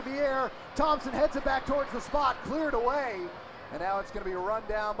straight up into the air. Thompson heads it back towards the spot, cleared away. And now it's going to be run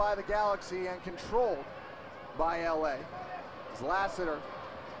down by the Galaxy and controlled by LA. As Lassiter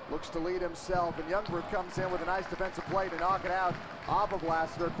looks to lead himself, and Ljungwirth comes in with a nice defensive play to knock it out off of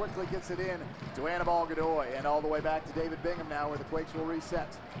Lassiter. Quickly gets it in to Anibal Godoy, and all the way back to David Bingham now, where the Quakes will reset.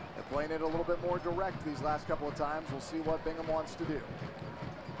 They're playing it a little bit more direct these last couple of times. We'll see what Bingham wants to do.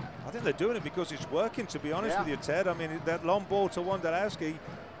 I think they're doing it because it's working, to be honest with you, Ted. I mean, that long ball to Wondolowski,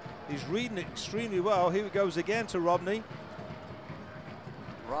 he's reading it extremely well. Here it goes again to Romney.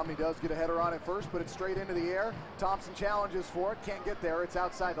 Romney does get a header on it first, but it's straight into the air. Thompson challenges for it, can't get there. It's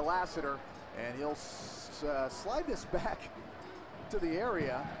outside to Lassiter, and he'll slide this back to the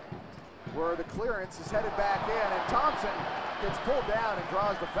area where the clearance is headed back in, and Thompson gets pulled down and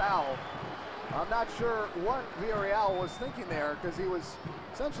draws the foul. I'm not sure what Villarreal was thinking there, because he was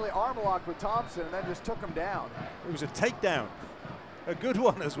essentially arm locked with Thompson and then just took him down. It was a takedown. A good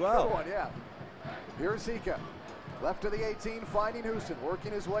one as well. Good one, yeah. Here's Hika. Left to the 18, finding Houston,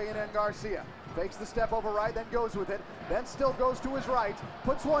 working his way in, and Garcia fakes the step over right, then goes with it, then still goes to his right,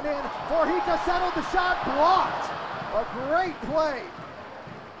 puts one in for Hika, settled the shot, blocked. A great play.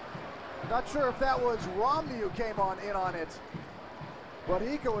 Not sure if that was Romney who came in on it, but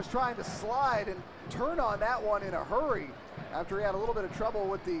Hika was trying to slide and turn on that one in a hurry after he had a little bit of trouble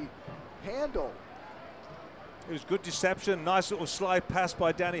with the handle. It was good deception, nice little slide pass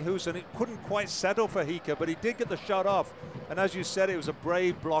by Danny Houston. It couldn't quite settle for Hika, but he did get the shot off. And as you said, it was a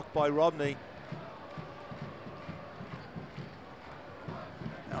brave block by Romney.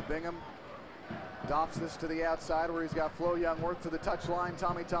 Now Bingham doffs this to the outside where he's got Flo Youngworth to the touchline.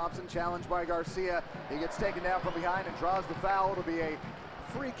 Tommy Thompson challenged by Garcia. He gets taken down from behind and draws the foul. It'll be a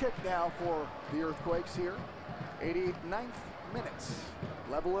free kick now for the Earthquakes here. 89th minute,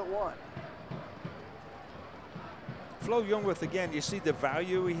 level at 1. Flo Youngworth, again, you see the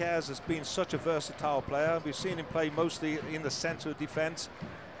value he has as being such a versatile player. We've seen him play mostly in the center of defense.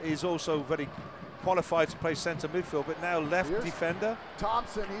 He's also very qualified to play center midfield, but now left defender.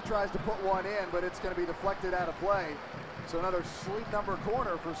 Thompson, he tries to put one in, but it's going to be deflected out of play. So another sleep number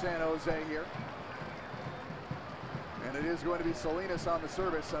corner for San Jose here. And it is going to be Salinas on the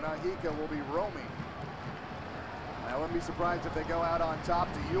service, so now Hika will be roaming. I wouldn't be surprised if they go out on top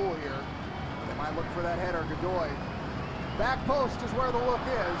to Yule here. They might look for that header. Godoy. Back post is where the look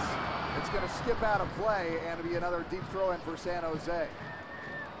is. It's going to skip out of play and it'll be another deep throw in for San Jose.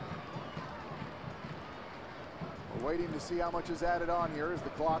 We're waiting to see how much is added on here as the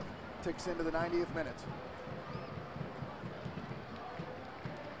clock ticks into the 90th minute.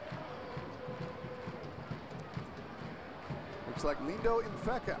 Looks like Lindo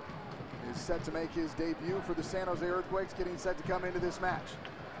Infeka is set to make his debut for the San Jose Earthquakes, getting set to come into this match.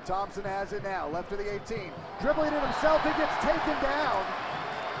 Thompson has it now, left to the 18. Dribbling it himself, he gets taken down.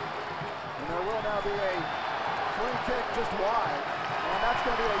 And there will now be a free kick just wide. And that's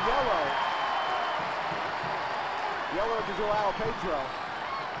going to be a yellow. Yellow to Joao Pedro.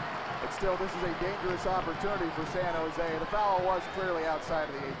 But still, this is a dangerous opportunity for San Jose. The foul was clearly outside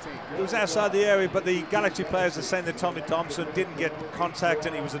of the 18. It was outside the area, but the Galaxy players are saying that Tommy Thompson didn't get contact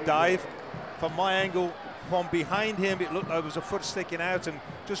and it was a dive. From my angle, from behind him, it looked like it was a foot sticking out and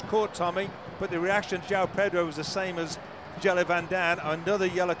just caught Tommy. But the reaction to Joao Pedro was the same as Jelle Van Dan. Another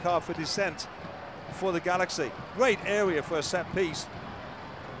yellow card for dissent for the Galaxy. Great area for a set piece.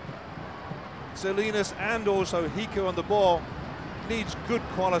 Salinas and also Hika on the ball. Needs good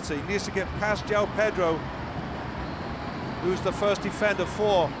quality, needs to get past Joao Pedro, who's the first defender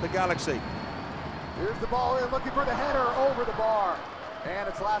for the Galaxy. Here's the ball in, looking for the header over the bar. And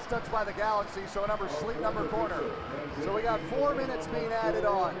it's last touched by the Galaxy, so another sleep number corner. So we got 4 minutes being added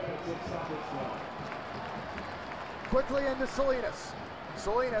on. Quickly into Salinas.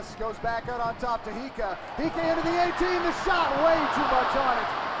 Salinas goes back out on top to Hika. Hika into the 18, the shot way too much on it.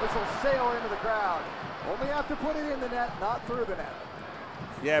 This will sail into the crowd. Only have to put it in the net, not through the net.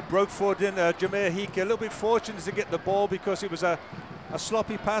 Yeah, broke forward in Jameer Hika. A little bit fortunate to get the ball because it was a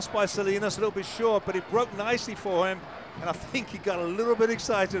sloppy pass by Salinas, a little bit short, but it broke nicely for him. And I think he got a little bit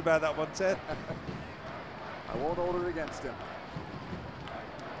excited about that one, Ted. I won't hold it against him.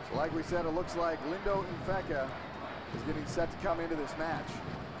 So like we said, it looks like Lindo Infeka is getting set to come into this match.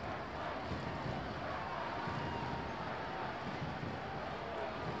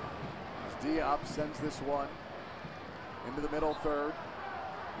 As Diop sends this one into the middle third.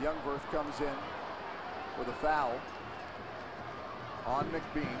 Youngworth comes in with a foul on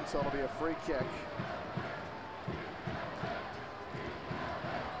McBean, so it'll be a free kick.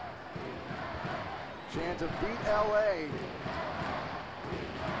 Chant of Beat LA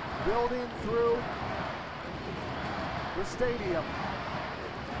building through the stadium.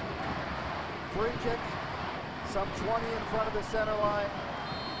 Free kick, some 20 in front of the center line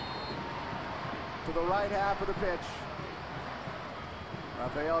to the right half of the pitch.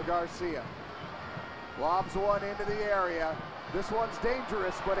 Rafael Garcia lobs one into the area. This one's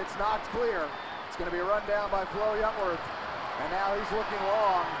dangerous, but it's knocked clear. It's going to be run down by Flo Youngworth. And now he's looking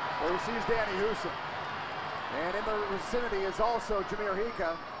long where he sees Danny Houston. And in the vicinity is also Jameer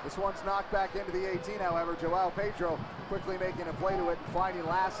Hika. This one's knocked back into the 18, however. Joao Pedro quickly making a play to it and finding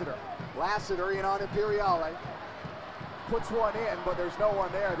Lassiter. Lassiter in on Imperiale. Puts one in, but there's no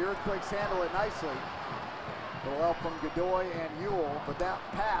one there. The Earthquakes handle it nicely. A little help from Godoy and Yule, but that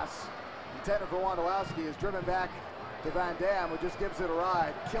pass intended for Wondolowski is driven back to Van Dam, who just gives it a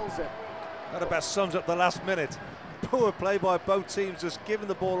ride, kills it. That about sums up the last minute. Poor play by both teams, just giving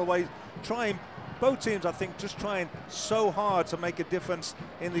the ball away, both teams, I think, just trying so hard to make a difference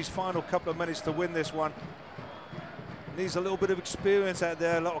in these final couple of minutes to win this one. Needs a little bit of experience out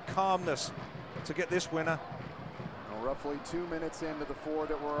there, a lot of calmness to get this winner. Well, roughly 2 minutes into the 4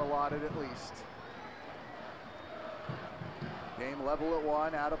 that were allotted at least. Game level at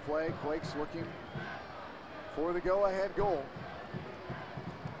 1, out of play. Quakes looking for the go-ahead goal.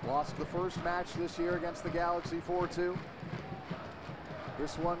 Lost the first match this year against the Galaxy 4-2.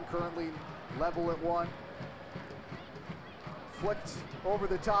 This one currently level at 1. flicked over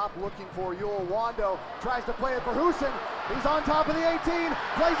the top, looking for Yul Wando. Tries to play it for Husin. He's on top of the 18.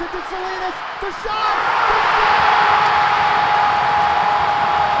 Plays it to Salinas. The shot!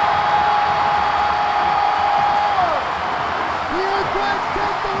 The Earthquakes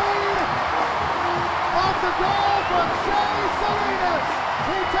take the lead off the goal from Shea Salinas.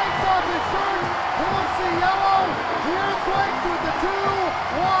 He takes off his shirt. He'll see yellow. The Earthquakes with the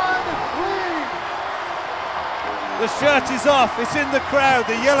 2-1 lead. The shirt is off, it's in the crowd,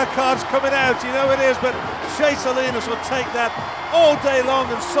 the yellow card's coming out, you know it is, but Shea Salinas will take that all day long,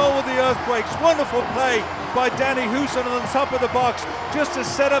 and so will the Earthquakes. Wonderful play by Danny Husin on the top of the box, just to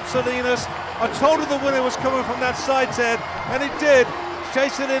set up Salinas. I told her the winner was coming from that side, Ted, and it did. Shea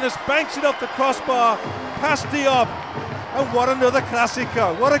Salinas banks it off the crossbar, past Diop, and what another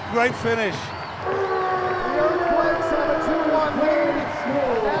Classico, what a great finish. The Earthquakes have a 2-1 lead,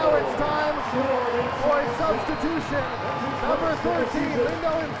 and now it's time for a substitution. Number 13,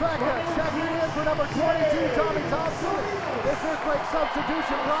 Lindo Infeka, checking in for number 22, Tommy Thompson. This Earthquake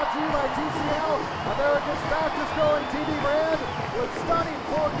substitution brought to you by TCL, America's fastest growing TV brand, with stunning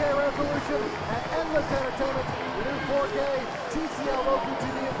 4K resolution and endless entertainment. The new 4K TCL Roku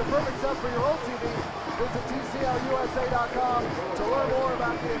TV is the perfect set for your old TV. Visit TCLUSA.com to learn more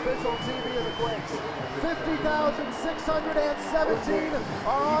about the official TV of the Quakes. 50,617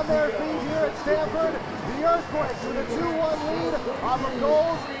 are on their feet here at Stanford. The Earthquakes with a 2-1 lead off of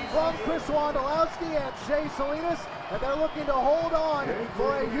goals from Chris Wondolowski and Shea Salinas, and they're looking to hold on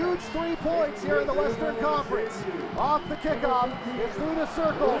for a huge 3 points here in the Western Conference. Off the kickoff, it's through the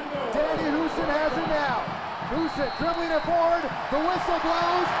circle. Danny Husin has it now. Husin dribbling it forward, the whistle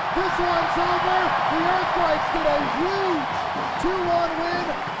blows, this one's over. The Earthquakes get a huge 2-1 win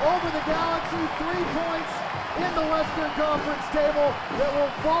over the Galaxy, 3 points in the Western Conference table that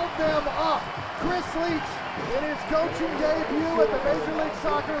will vault them up. Chris Leach, in his coaching debut at the Major League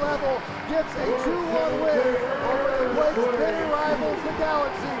Soccer level, gets a 2-1 win over the Quakes' bitter rivals, the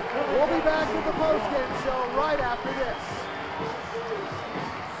Galaxy. We'll be back with the postgame show right after this.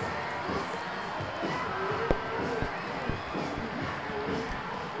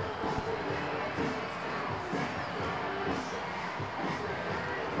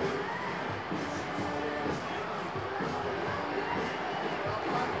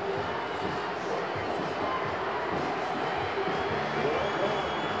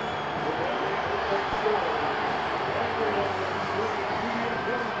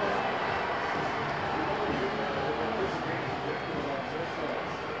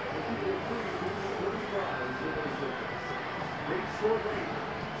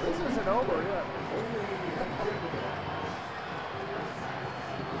 This isn't over yet.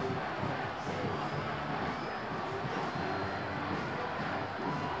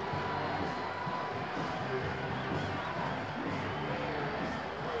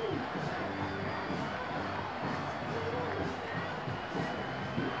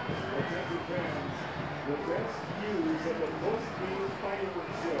 The best views of the post-game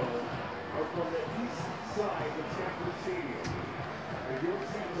fireworks show are from the east side of Stanford Stadium. If your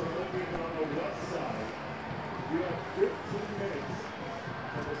teams are located on the west side, you have 15 minutes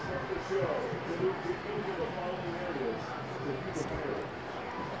from the start of the show to move to each of the following areas to view the fireworks.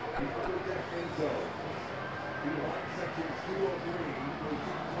 The upper deck end zone, behind sections 203 through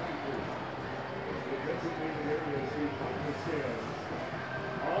 223. The designated areas behind the stands,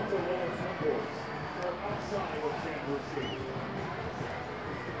 on the lower floorboards, or outside of Stanford Stadium.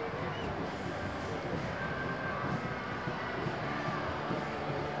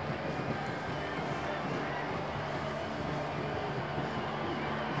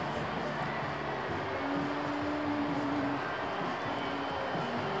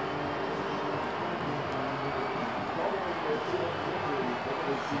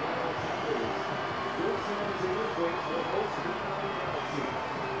 Galaxy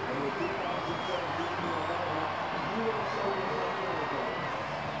and the 2017 US Open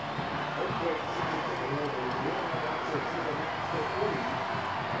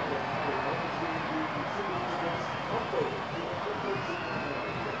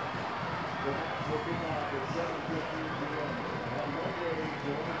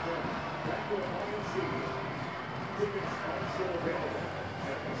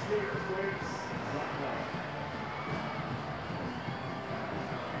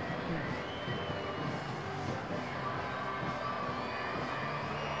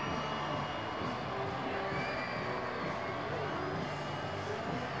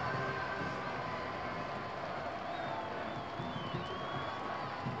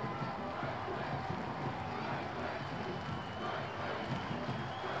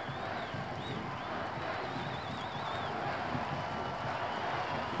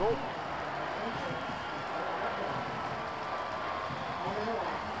Cool.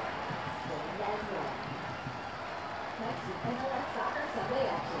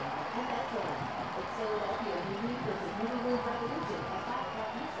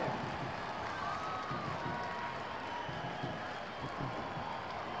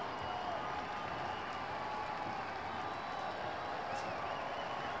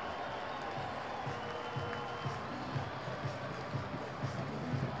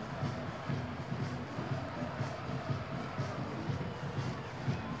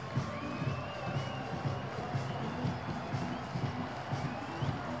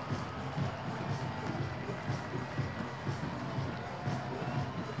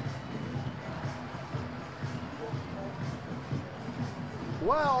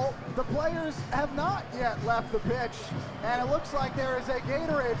 Well, the players have not yet left the pitch, and it looks like there is a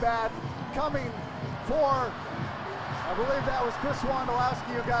Gatorade bath coming for, I believe that was Chris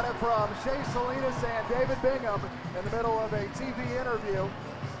Wondolowski who got it from Shea Salinas and David Bingham in the middle of a TV interview.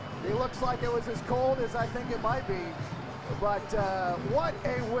 It looks like it was as cold as I think it might be, but what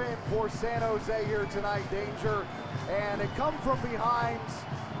a win for San Jose here tonight, Danger, and it come from behind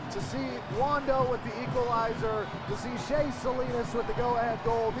to see Wando with the equalizer, to see Shea Salinas with the go-ahead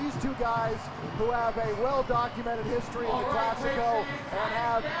goal. These two guys who have a well-documented history in the Classico and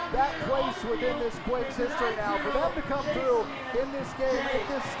have that place within this Quakes history now. For them to come through in this game, at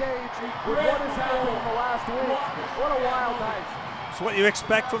this stage, with what has happened in the last week, what a wild night. It's what you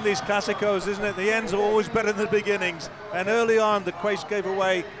expect from these Classicos, isn't it? The ends are always better than the beginnings. And early on, the Quakes gave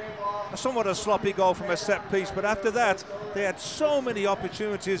away somewhat a sloppy goal from a set piece, but after that they had so many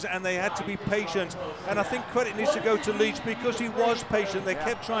opportunities and they had to be patient, and I think credit needs to go to Leach because he was patient. They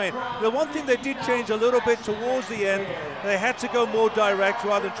kept trying. The one thing they did change a little bit towards the end, they had to go more direct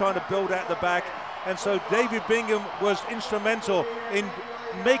rather than trying to build out the back, and so David Bingham was instrumental in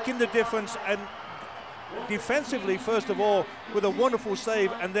making the difference, and defensively first of all with a wonderful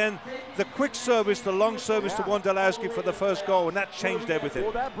save, and then the quick service, the long service to Wondolowski for the first goal, and that changed everything.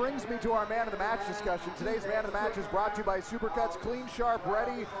 Well, that brings me to our man of the match discussion. Today's man of the match is brought to you by Supercuts, clean, sharp,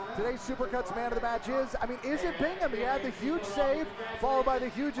 ready. Today's Supercuts man of the match is it Bingham? He had the huge save followed by the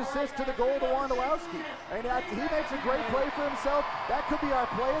huge assist to the goal to Wondolowski. And he makes a great play for himself. That could be our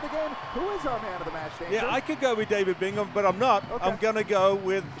play of the game. Who is our man of the match, Danger? Yeah, I could go with David Bingham, but I'm not. Okay. I'm going to go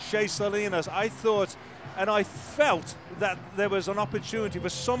with Shea Salinas. I thought and I felt that there was an opportunity for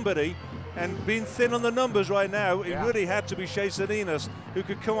somebody, and being thin on the numbers right now, it really had to be Shea Salinas who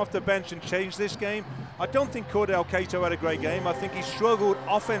could come off the bench and change this game. I don't think Cordell Cato had a great game. I think he struggled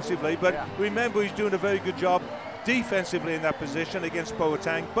offensively, but remember, he's doing a very good job defensively in that position against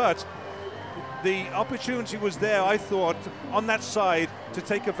Boateng. But the opportunity was there, I thought, on that side to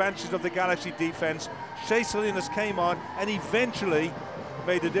take advantage of the Galaxy defense. Shea Salinas came on and eventually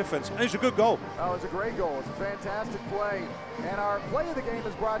made a difference, and it's a good goal. Oh, it was a great goal. It's a fantastic play. And our play of the game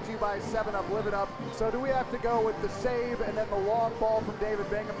is brought to you by 7-Up, Live It Up. So do we have to go with the save and then the long ball from David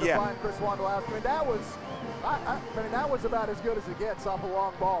Bingham to find Chris Wondolowski? I mean, that was, that was about as good as it gets off a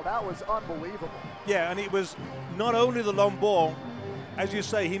long ball. That was unbelievable. Yeah, and it was not only the long ball. As you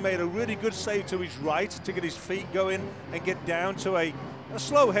say, he made a really good save to his right to get his feet going and get down to a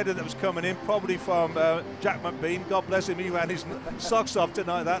slow header that was coming in, probably from Jack McBean. God bless him, he ran his socks off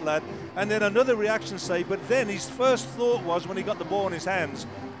tonight, that lad. And then another reaction save, but then his first thought was, when he got the ball in his hands,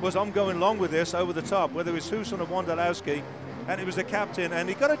 was I'm going long with this over the top, whether it's Huson or Wondolowski, and it was the captain, and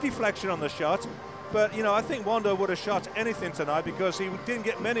he got a deflection on the shot. But, you know, I think Wando would have shot anything tonight because he didn't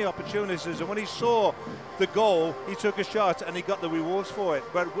get many opportunities, and when he saw the goal, he took a shot and he got the rewards for it.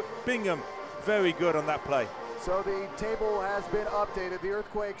 But Bingham, very good on that play. So the table has been updated. The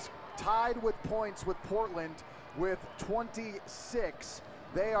Earthquakes tied with points with Portland with 26.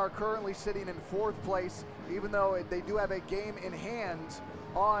 They are currently sitting in 4th place, even though they do have a game in hand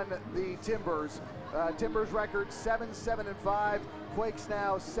on the Timbers. Timbers record 7-7-5. Quakes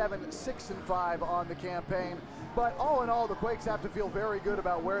now 7-6-5 on the campaign. But all in all, the Quakes have to feel very good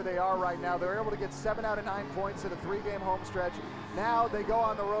about where they are right now. They're able to get 7 out of 9 points in a 3-game home stretch. Now they go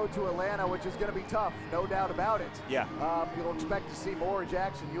on the road to Atlanta, which is going to be tough, no doubt about it. Yeah. You'll expect to see more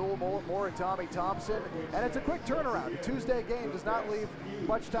Jackson Ewell, more and Tommy Thompson, and it's a quick turnaround. A Tuesday game does not leave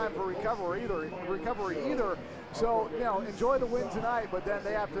much time for recovery either. So, you know, enjoy the win tonight, but then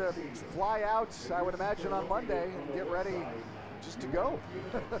they have to fly out, I would imagine, on Monday and get ready just to go.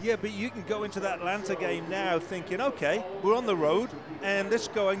 Yeah, but you can go into that Atlanta game now thinking, okay, we're on the road and let's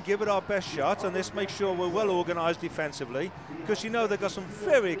go and give it our best shot, and let's make sure we're well organised defensively, because you know they've got some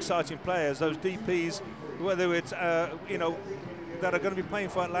very exciting players, those DPs, whether it's, you know, that are going to be playing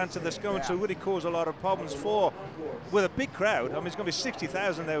for Atlanta that's going to really cause a lot of problems for, with a big crowd. I mean, it's going to be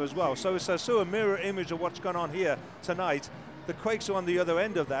 60,000 there as well. So it's a mirror image of what's going on here tonight. The Quakes are on the other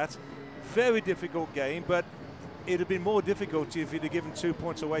end of that. Very difficult game, but it would be more difficult if you'd have given 2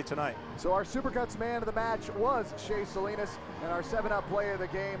 points away tonight. So our Supercuts man of the match was Shea Salinas, and our 7-up play of the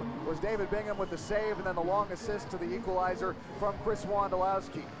game was David Bingham with the save and then the long assist to the equalizer from Chris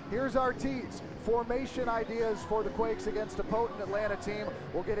Wondolowski. Here's our tease. Formation ideas for the Quakes against a potent Atlanta team.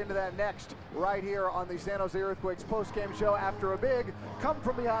 We'll get into that next right here on the San Jose Earthquakes post-game show after a big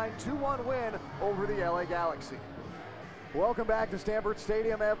come-from-behind 2-1 win over the LA Galaxy. Welcome back to Stanford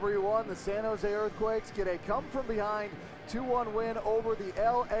Stadium, everyone. The San Jose Earthquakes get a come-from-behind 2-1 win over the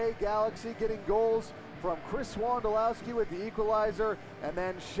LA Galaxy, getting goals from Chris Wondolowski with the equalizer, and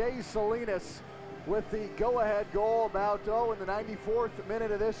then Shea Salinas with the go-ahead goal about, in the 94th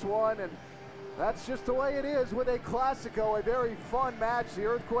minute of this one. And that's just the way it is with a Classico, a very fun match. The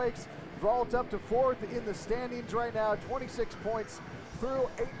Earthquakes vault up to 4th in the standings right now, 26 points through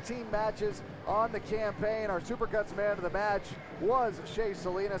 18 matches on the campaign. Our Supercuts man of the match was Shea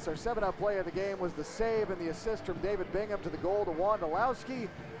Salinas. Our 7-up play of the game was the save and the assist from David Bingham to the goal to Wondolowski.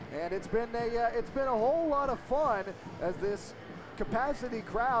 And it's been a whole lot of fun as this capacity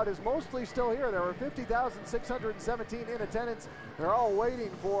crowd is mostly still here. There were 50,617 in attendance. They're all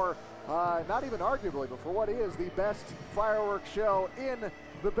waiting for, not even arguably, but for what is the best fireworks show in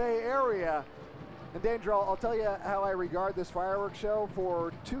the Bay Area. And Danger, I'll tell you how I regard this fireworks show.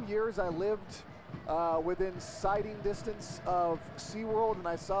 For 2 years, I lived within sighting distance of SeaWorld, and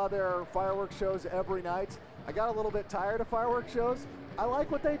I saw their fireworks shows every night. I got a little bit tired of fireworks shows. I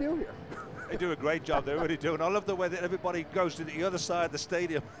like what they do here. They do a great job, they really do. And I love the way that everybody goes to the other side of the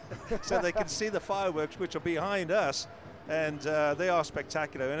stadium so they can see the fireworks, which are behind us. And they are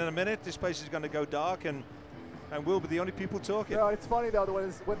spectacular. And in a minute, this place is going to go dark, and we'll be the only people talking. No, it's funny though,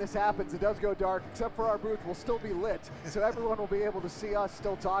 when this happens, it does go dark, except for our booth will still be lit, so everyone will be able to see us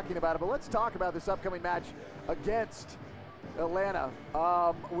still talking about it. But let's talk about this upcoming match against Atlanta.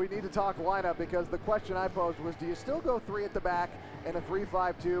 We need to talk lineup, because the question I posed was, do you still go 3 at the back and a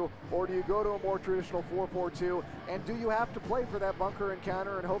 3-5-2, or do you go to a more traditional 4-4-2, and do you have to play for that bunker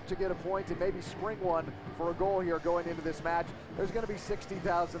encounter and hope to get a point and maybe spring one for a goal here going into this match? There's going to be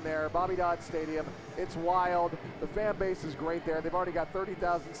 60,000 there, Bobby Dodd Stadium. It's wild. The fan base is great there. They've already got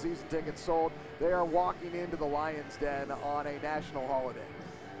 30,000 season tickets sold. They are walking into the Lions Den on a national holiday.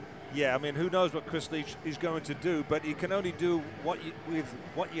 Yeah, I mean, who knows what Chris Leach is going to do, but you can only do with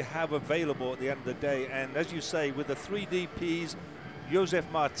what you have available at the end of the day. And as you say, with the 3 DPs, Josef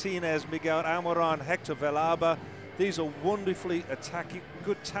Martinez, Miguel Almiron, Hector Velaba, these are wonderfully attacking,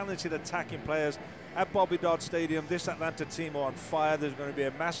 good, talented attacking players at Bobby Dodd Stadium. This Atlanta team are on fire. There's going to be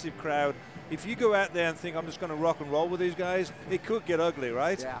a massive crowd. If you go out there and think, I'm just going to rock and roll with these guys, it could get ugly,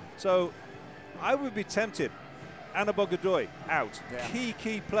 right? Yeah. So I would be tempted. Aníbal Godoy out. Yeah.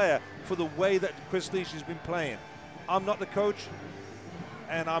 Key player for the way that Chris Leach has been playing. I'm not the coach,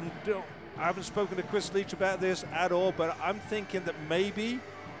 and I haven't spoken to Chris Leach about this at all, but I'm thinking that maybe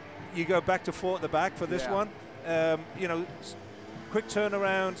you go back to 4 at the back for this one. Quick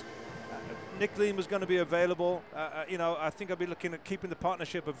turnaround. Nick Leem was going to be available. I think I'll be looking at keeping the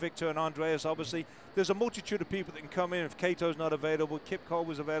partnership of Victor and Andreas, obviously. There's a multitude of people that can come in. If Cato's not available, Kip Cole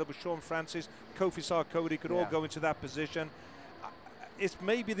was available, Sean Francis, Kofi Sarkodie could all go into that position. It's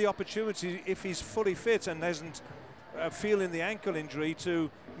maybe the opportunity, if he's fully fit and hasn't feeling the ankle injury,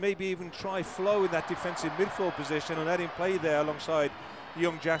 to maybe even try Flo in that defensive midfield position and let him play there alongside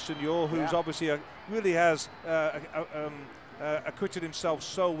young Jackson Yor, who's obviously really has acquitted himself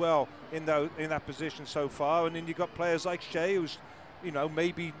so well in that position so far. And then you've got players like Shea, who's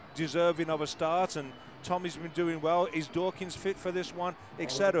maybe deserving of a start, and Tommy's been doing well. Is Dawkins fit for this one,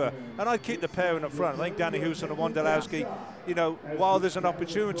 etc.? And I'd keep the pairing up front. I think Danny Houston and Wondolowski, while there's an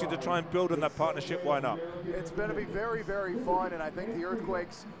opportunity to try and build on that partnership, why not? It's going to be very, very fun, and I think the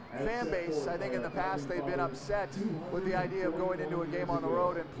Earthquakes fan base, I think in the past they've been upset with the idea of going into a game on the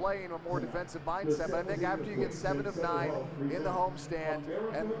road and playing a more defensive mindset. But I think after you get 7 of 9 in the homestand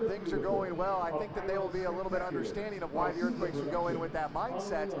and things are going well, I think that they will be a little bit understanding of why the Earthquakes would go in with that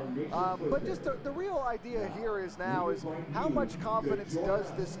mindset. But just the real idea here is how much confidence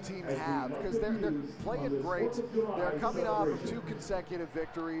does this team have? Because they're playing great. They're coming off of 2 consecutive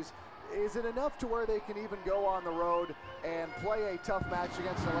victories. Is it enough to where they can even go on the road and play a tough match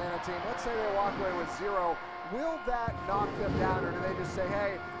against an Atlanta team? Let's say they walk away with 0. Will that knock them down, or do they just say,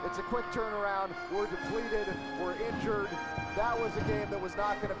 hey, it's a quick turnaround, we're depleted, we're injured, that was a game that was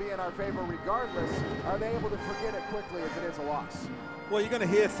not going to be in our favor regardless? Are they able to forget it quickly if it is a loss? Well, you're going to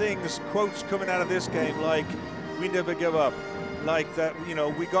hear quotes coming out of this game like, we never give up. like that. You know,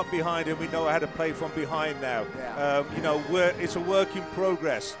 we got behind and we know how to play from behind now. Yeah. You know, it's a work in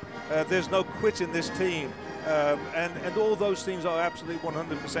progress. There's no quit in this team, and all those things are absolutely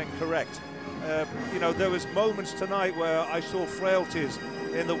 100% correct. You know, there was moments tonight where I saw frailties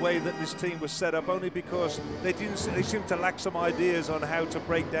in the way that this team was set up, only because they seemed to lack some ideas on how to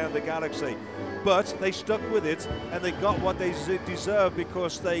break down the Galaxy. But they stuck with it, and they got what they deserved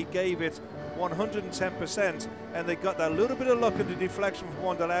because they gave it 110%, and they got that little bit of luck and the deflection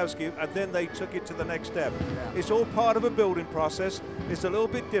from Wondolowski, and then they took it to the next step. Yeah. It's all part of a building process. It's a little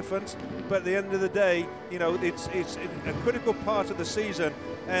bit different, but at the end of the day, you know, it's a critical part of the season.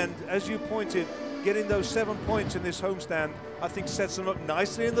 And as you pointed, getting those 7 points in this homestand, I think sets them up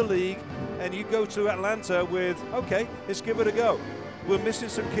nicely in the league. And you go to Atlanta with, okay, let's give it a go. We're missing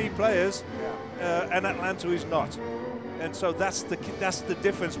some key players, and Atlanta is not. And so that's the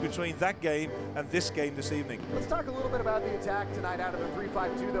difference between that game and this game this evening. Let's talk a little bit about the attack tonight out of the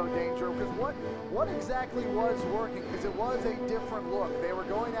 3-5-2 though, Danger, because what exactly was working? Because it was a different look. They were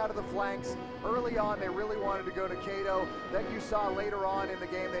going out of the flanks early on. They really wanted to go to Cato. Then you saw later on in the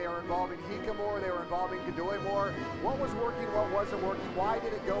game they were involving Hika more. They were involving Godoy more. What was working? What wasn't working? Why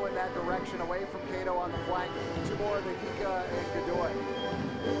did it go in that direction away from Cato on the flank to more of the Hika and Godoy?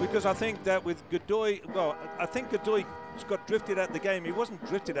 Because I think that with Godoy, well, I think Godoy got drifted out of the game. He wasn't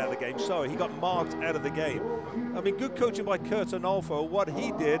drifted out of the game, sorry, he got marked out of the game. I mean, good coaching by Kurt Onalfo. What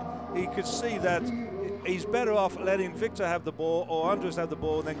he did, he could see that he's better off letting Victor have the ball or Andres have the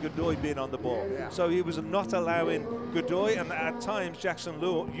ball than Godoy being on the ball. Yeah. So he was not allowing Godoy and at times Jackson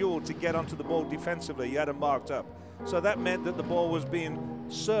Ewell to get onto the ball defensively. He had him marked up. So that meant that the ball was being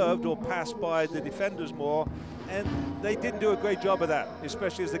served or passed by the defenders more, and they didn't do a great job of that,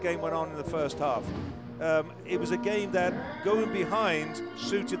 especially as the game went on in the first half. It was a game that going behind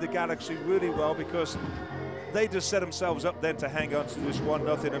suited the Galaxy really well because they just set themselves up then to hang on to this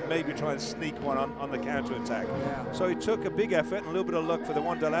 1-0 and maybe try and sneak one on the counter-attack. Yeah. So it took a big effort and a little bit of luck for the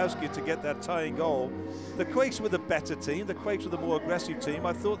Wondolowski to get that tying goal. The Quakes were the better team. The Quakes were the more aggressive team.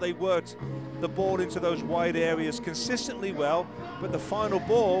 I thought they worked the ball into those wide areas consistently well, but the final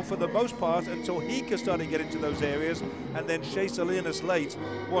ball, for the most part, until Hika started getting to those areas, and then Shea Salinas late,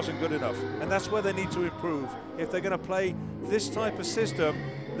 wasn't good enough. And that's where they need to improve. If they're going to play this type of system,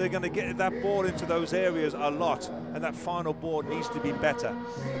 they're going to get that ball into those areas a lot, and that final ball needs to be better.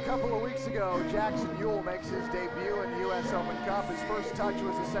 A couple of weeks ago, Jackson Ewell makes his debut in the U.S. Open Cup. His first touch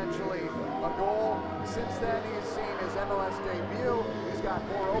was essentially a goal. Since then, he's seen his MLS debut. He's got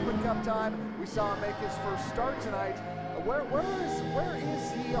more Open Cup time. We saw him make his first start tonight. Where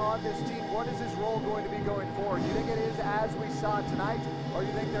is he on this team? What is his role going to be going forward? Do you think it is as we saw tonight, or do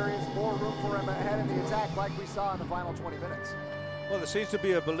you think there is more room for him ahead in the attack like we saw in the final 20 minutes? Well, there seems to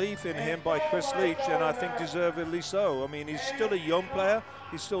be a belief in him by Chris Leach, and I think deservedly so. I mean, he's still a young player.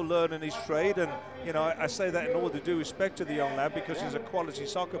 He's still learning his trade, and, you know, I say that in order to do respect to the young lad because he's a quality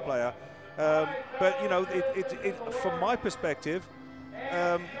soccer player. But, you know, from my perspective,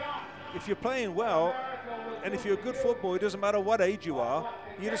 if you're playing well, and if you're a good footballer, it doesn't matter what age you are,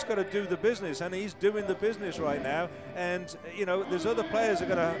 you just got to do the business, and he's doing the business right now. And, you know, there's other players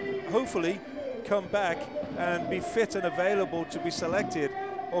that are going to hopefully come back and be fit and available to be selected,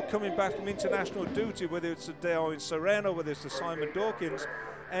 or coming back from international duty, whether it's a Dale in Serrano, whether it's the Simon Dawkins,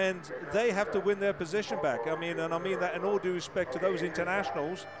 and they have to win their position back. I mean, and I mean that in all due respect to those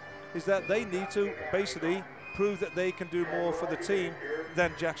internationals, is that they need to basically prove that they can do more for the team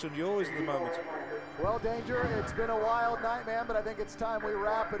than Jackson Ewell is at the moment. Well, Danger, it's been a wild night, man, but I think it's time we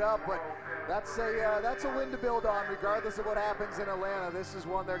wrap it up. But that's a win to build on, regardless of what happens in Atlanta. This is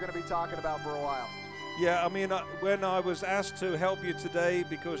one they're going to be talking about for a while. Yeah, I mean, when I was asked to help you today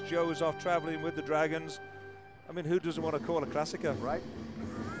because Joe was off traveling with the Dragons, I mean, who doesn't want to call a Classica? Right?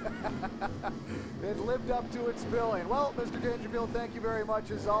 It lived up to its billing. Well, Mr. Dangerfield, thank you very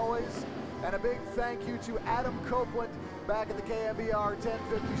much as always. And a big thank you to Adam Copeland back at the KMBR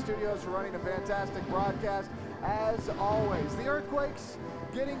 1050 studios for running a fantastic broadcast as always. The Earthquakes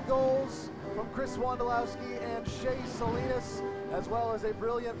getting goals from Chris Wondolowski and Shea Salinas, as well as a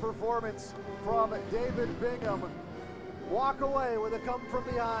brilliant performance from David Bingham. Walk away with a come from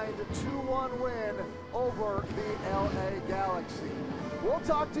behind 2-1 win over the LA Galaxy. We'll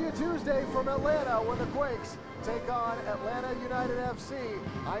talk to you Tuesday from Atlanta when the Quakes take on Atlanta United FC.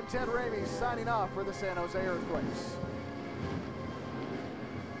 I'm Ted Ramey signing off for the San Jose Earthquakes.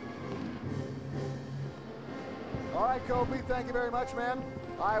 All right, Kobe, thank you very much, man.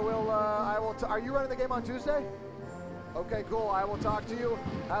 I will, are you running the game on Tuesday? Okay, cool. I will talk to you.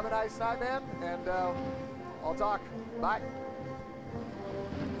 Have a nice night, man, and I'll talk. Bye.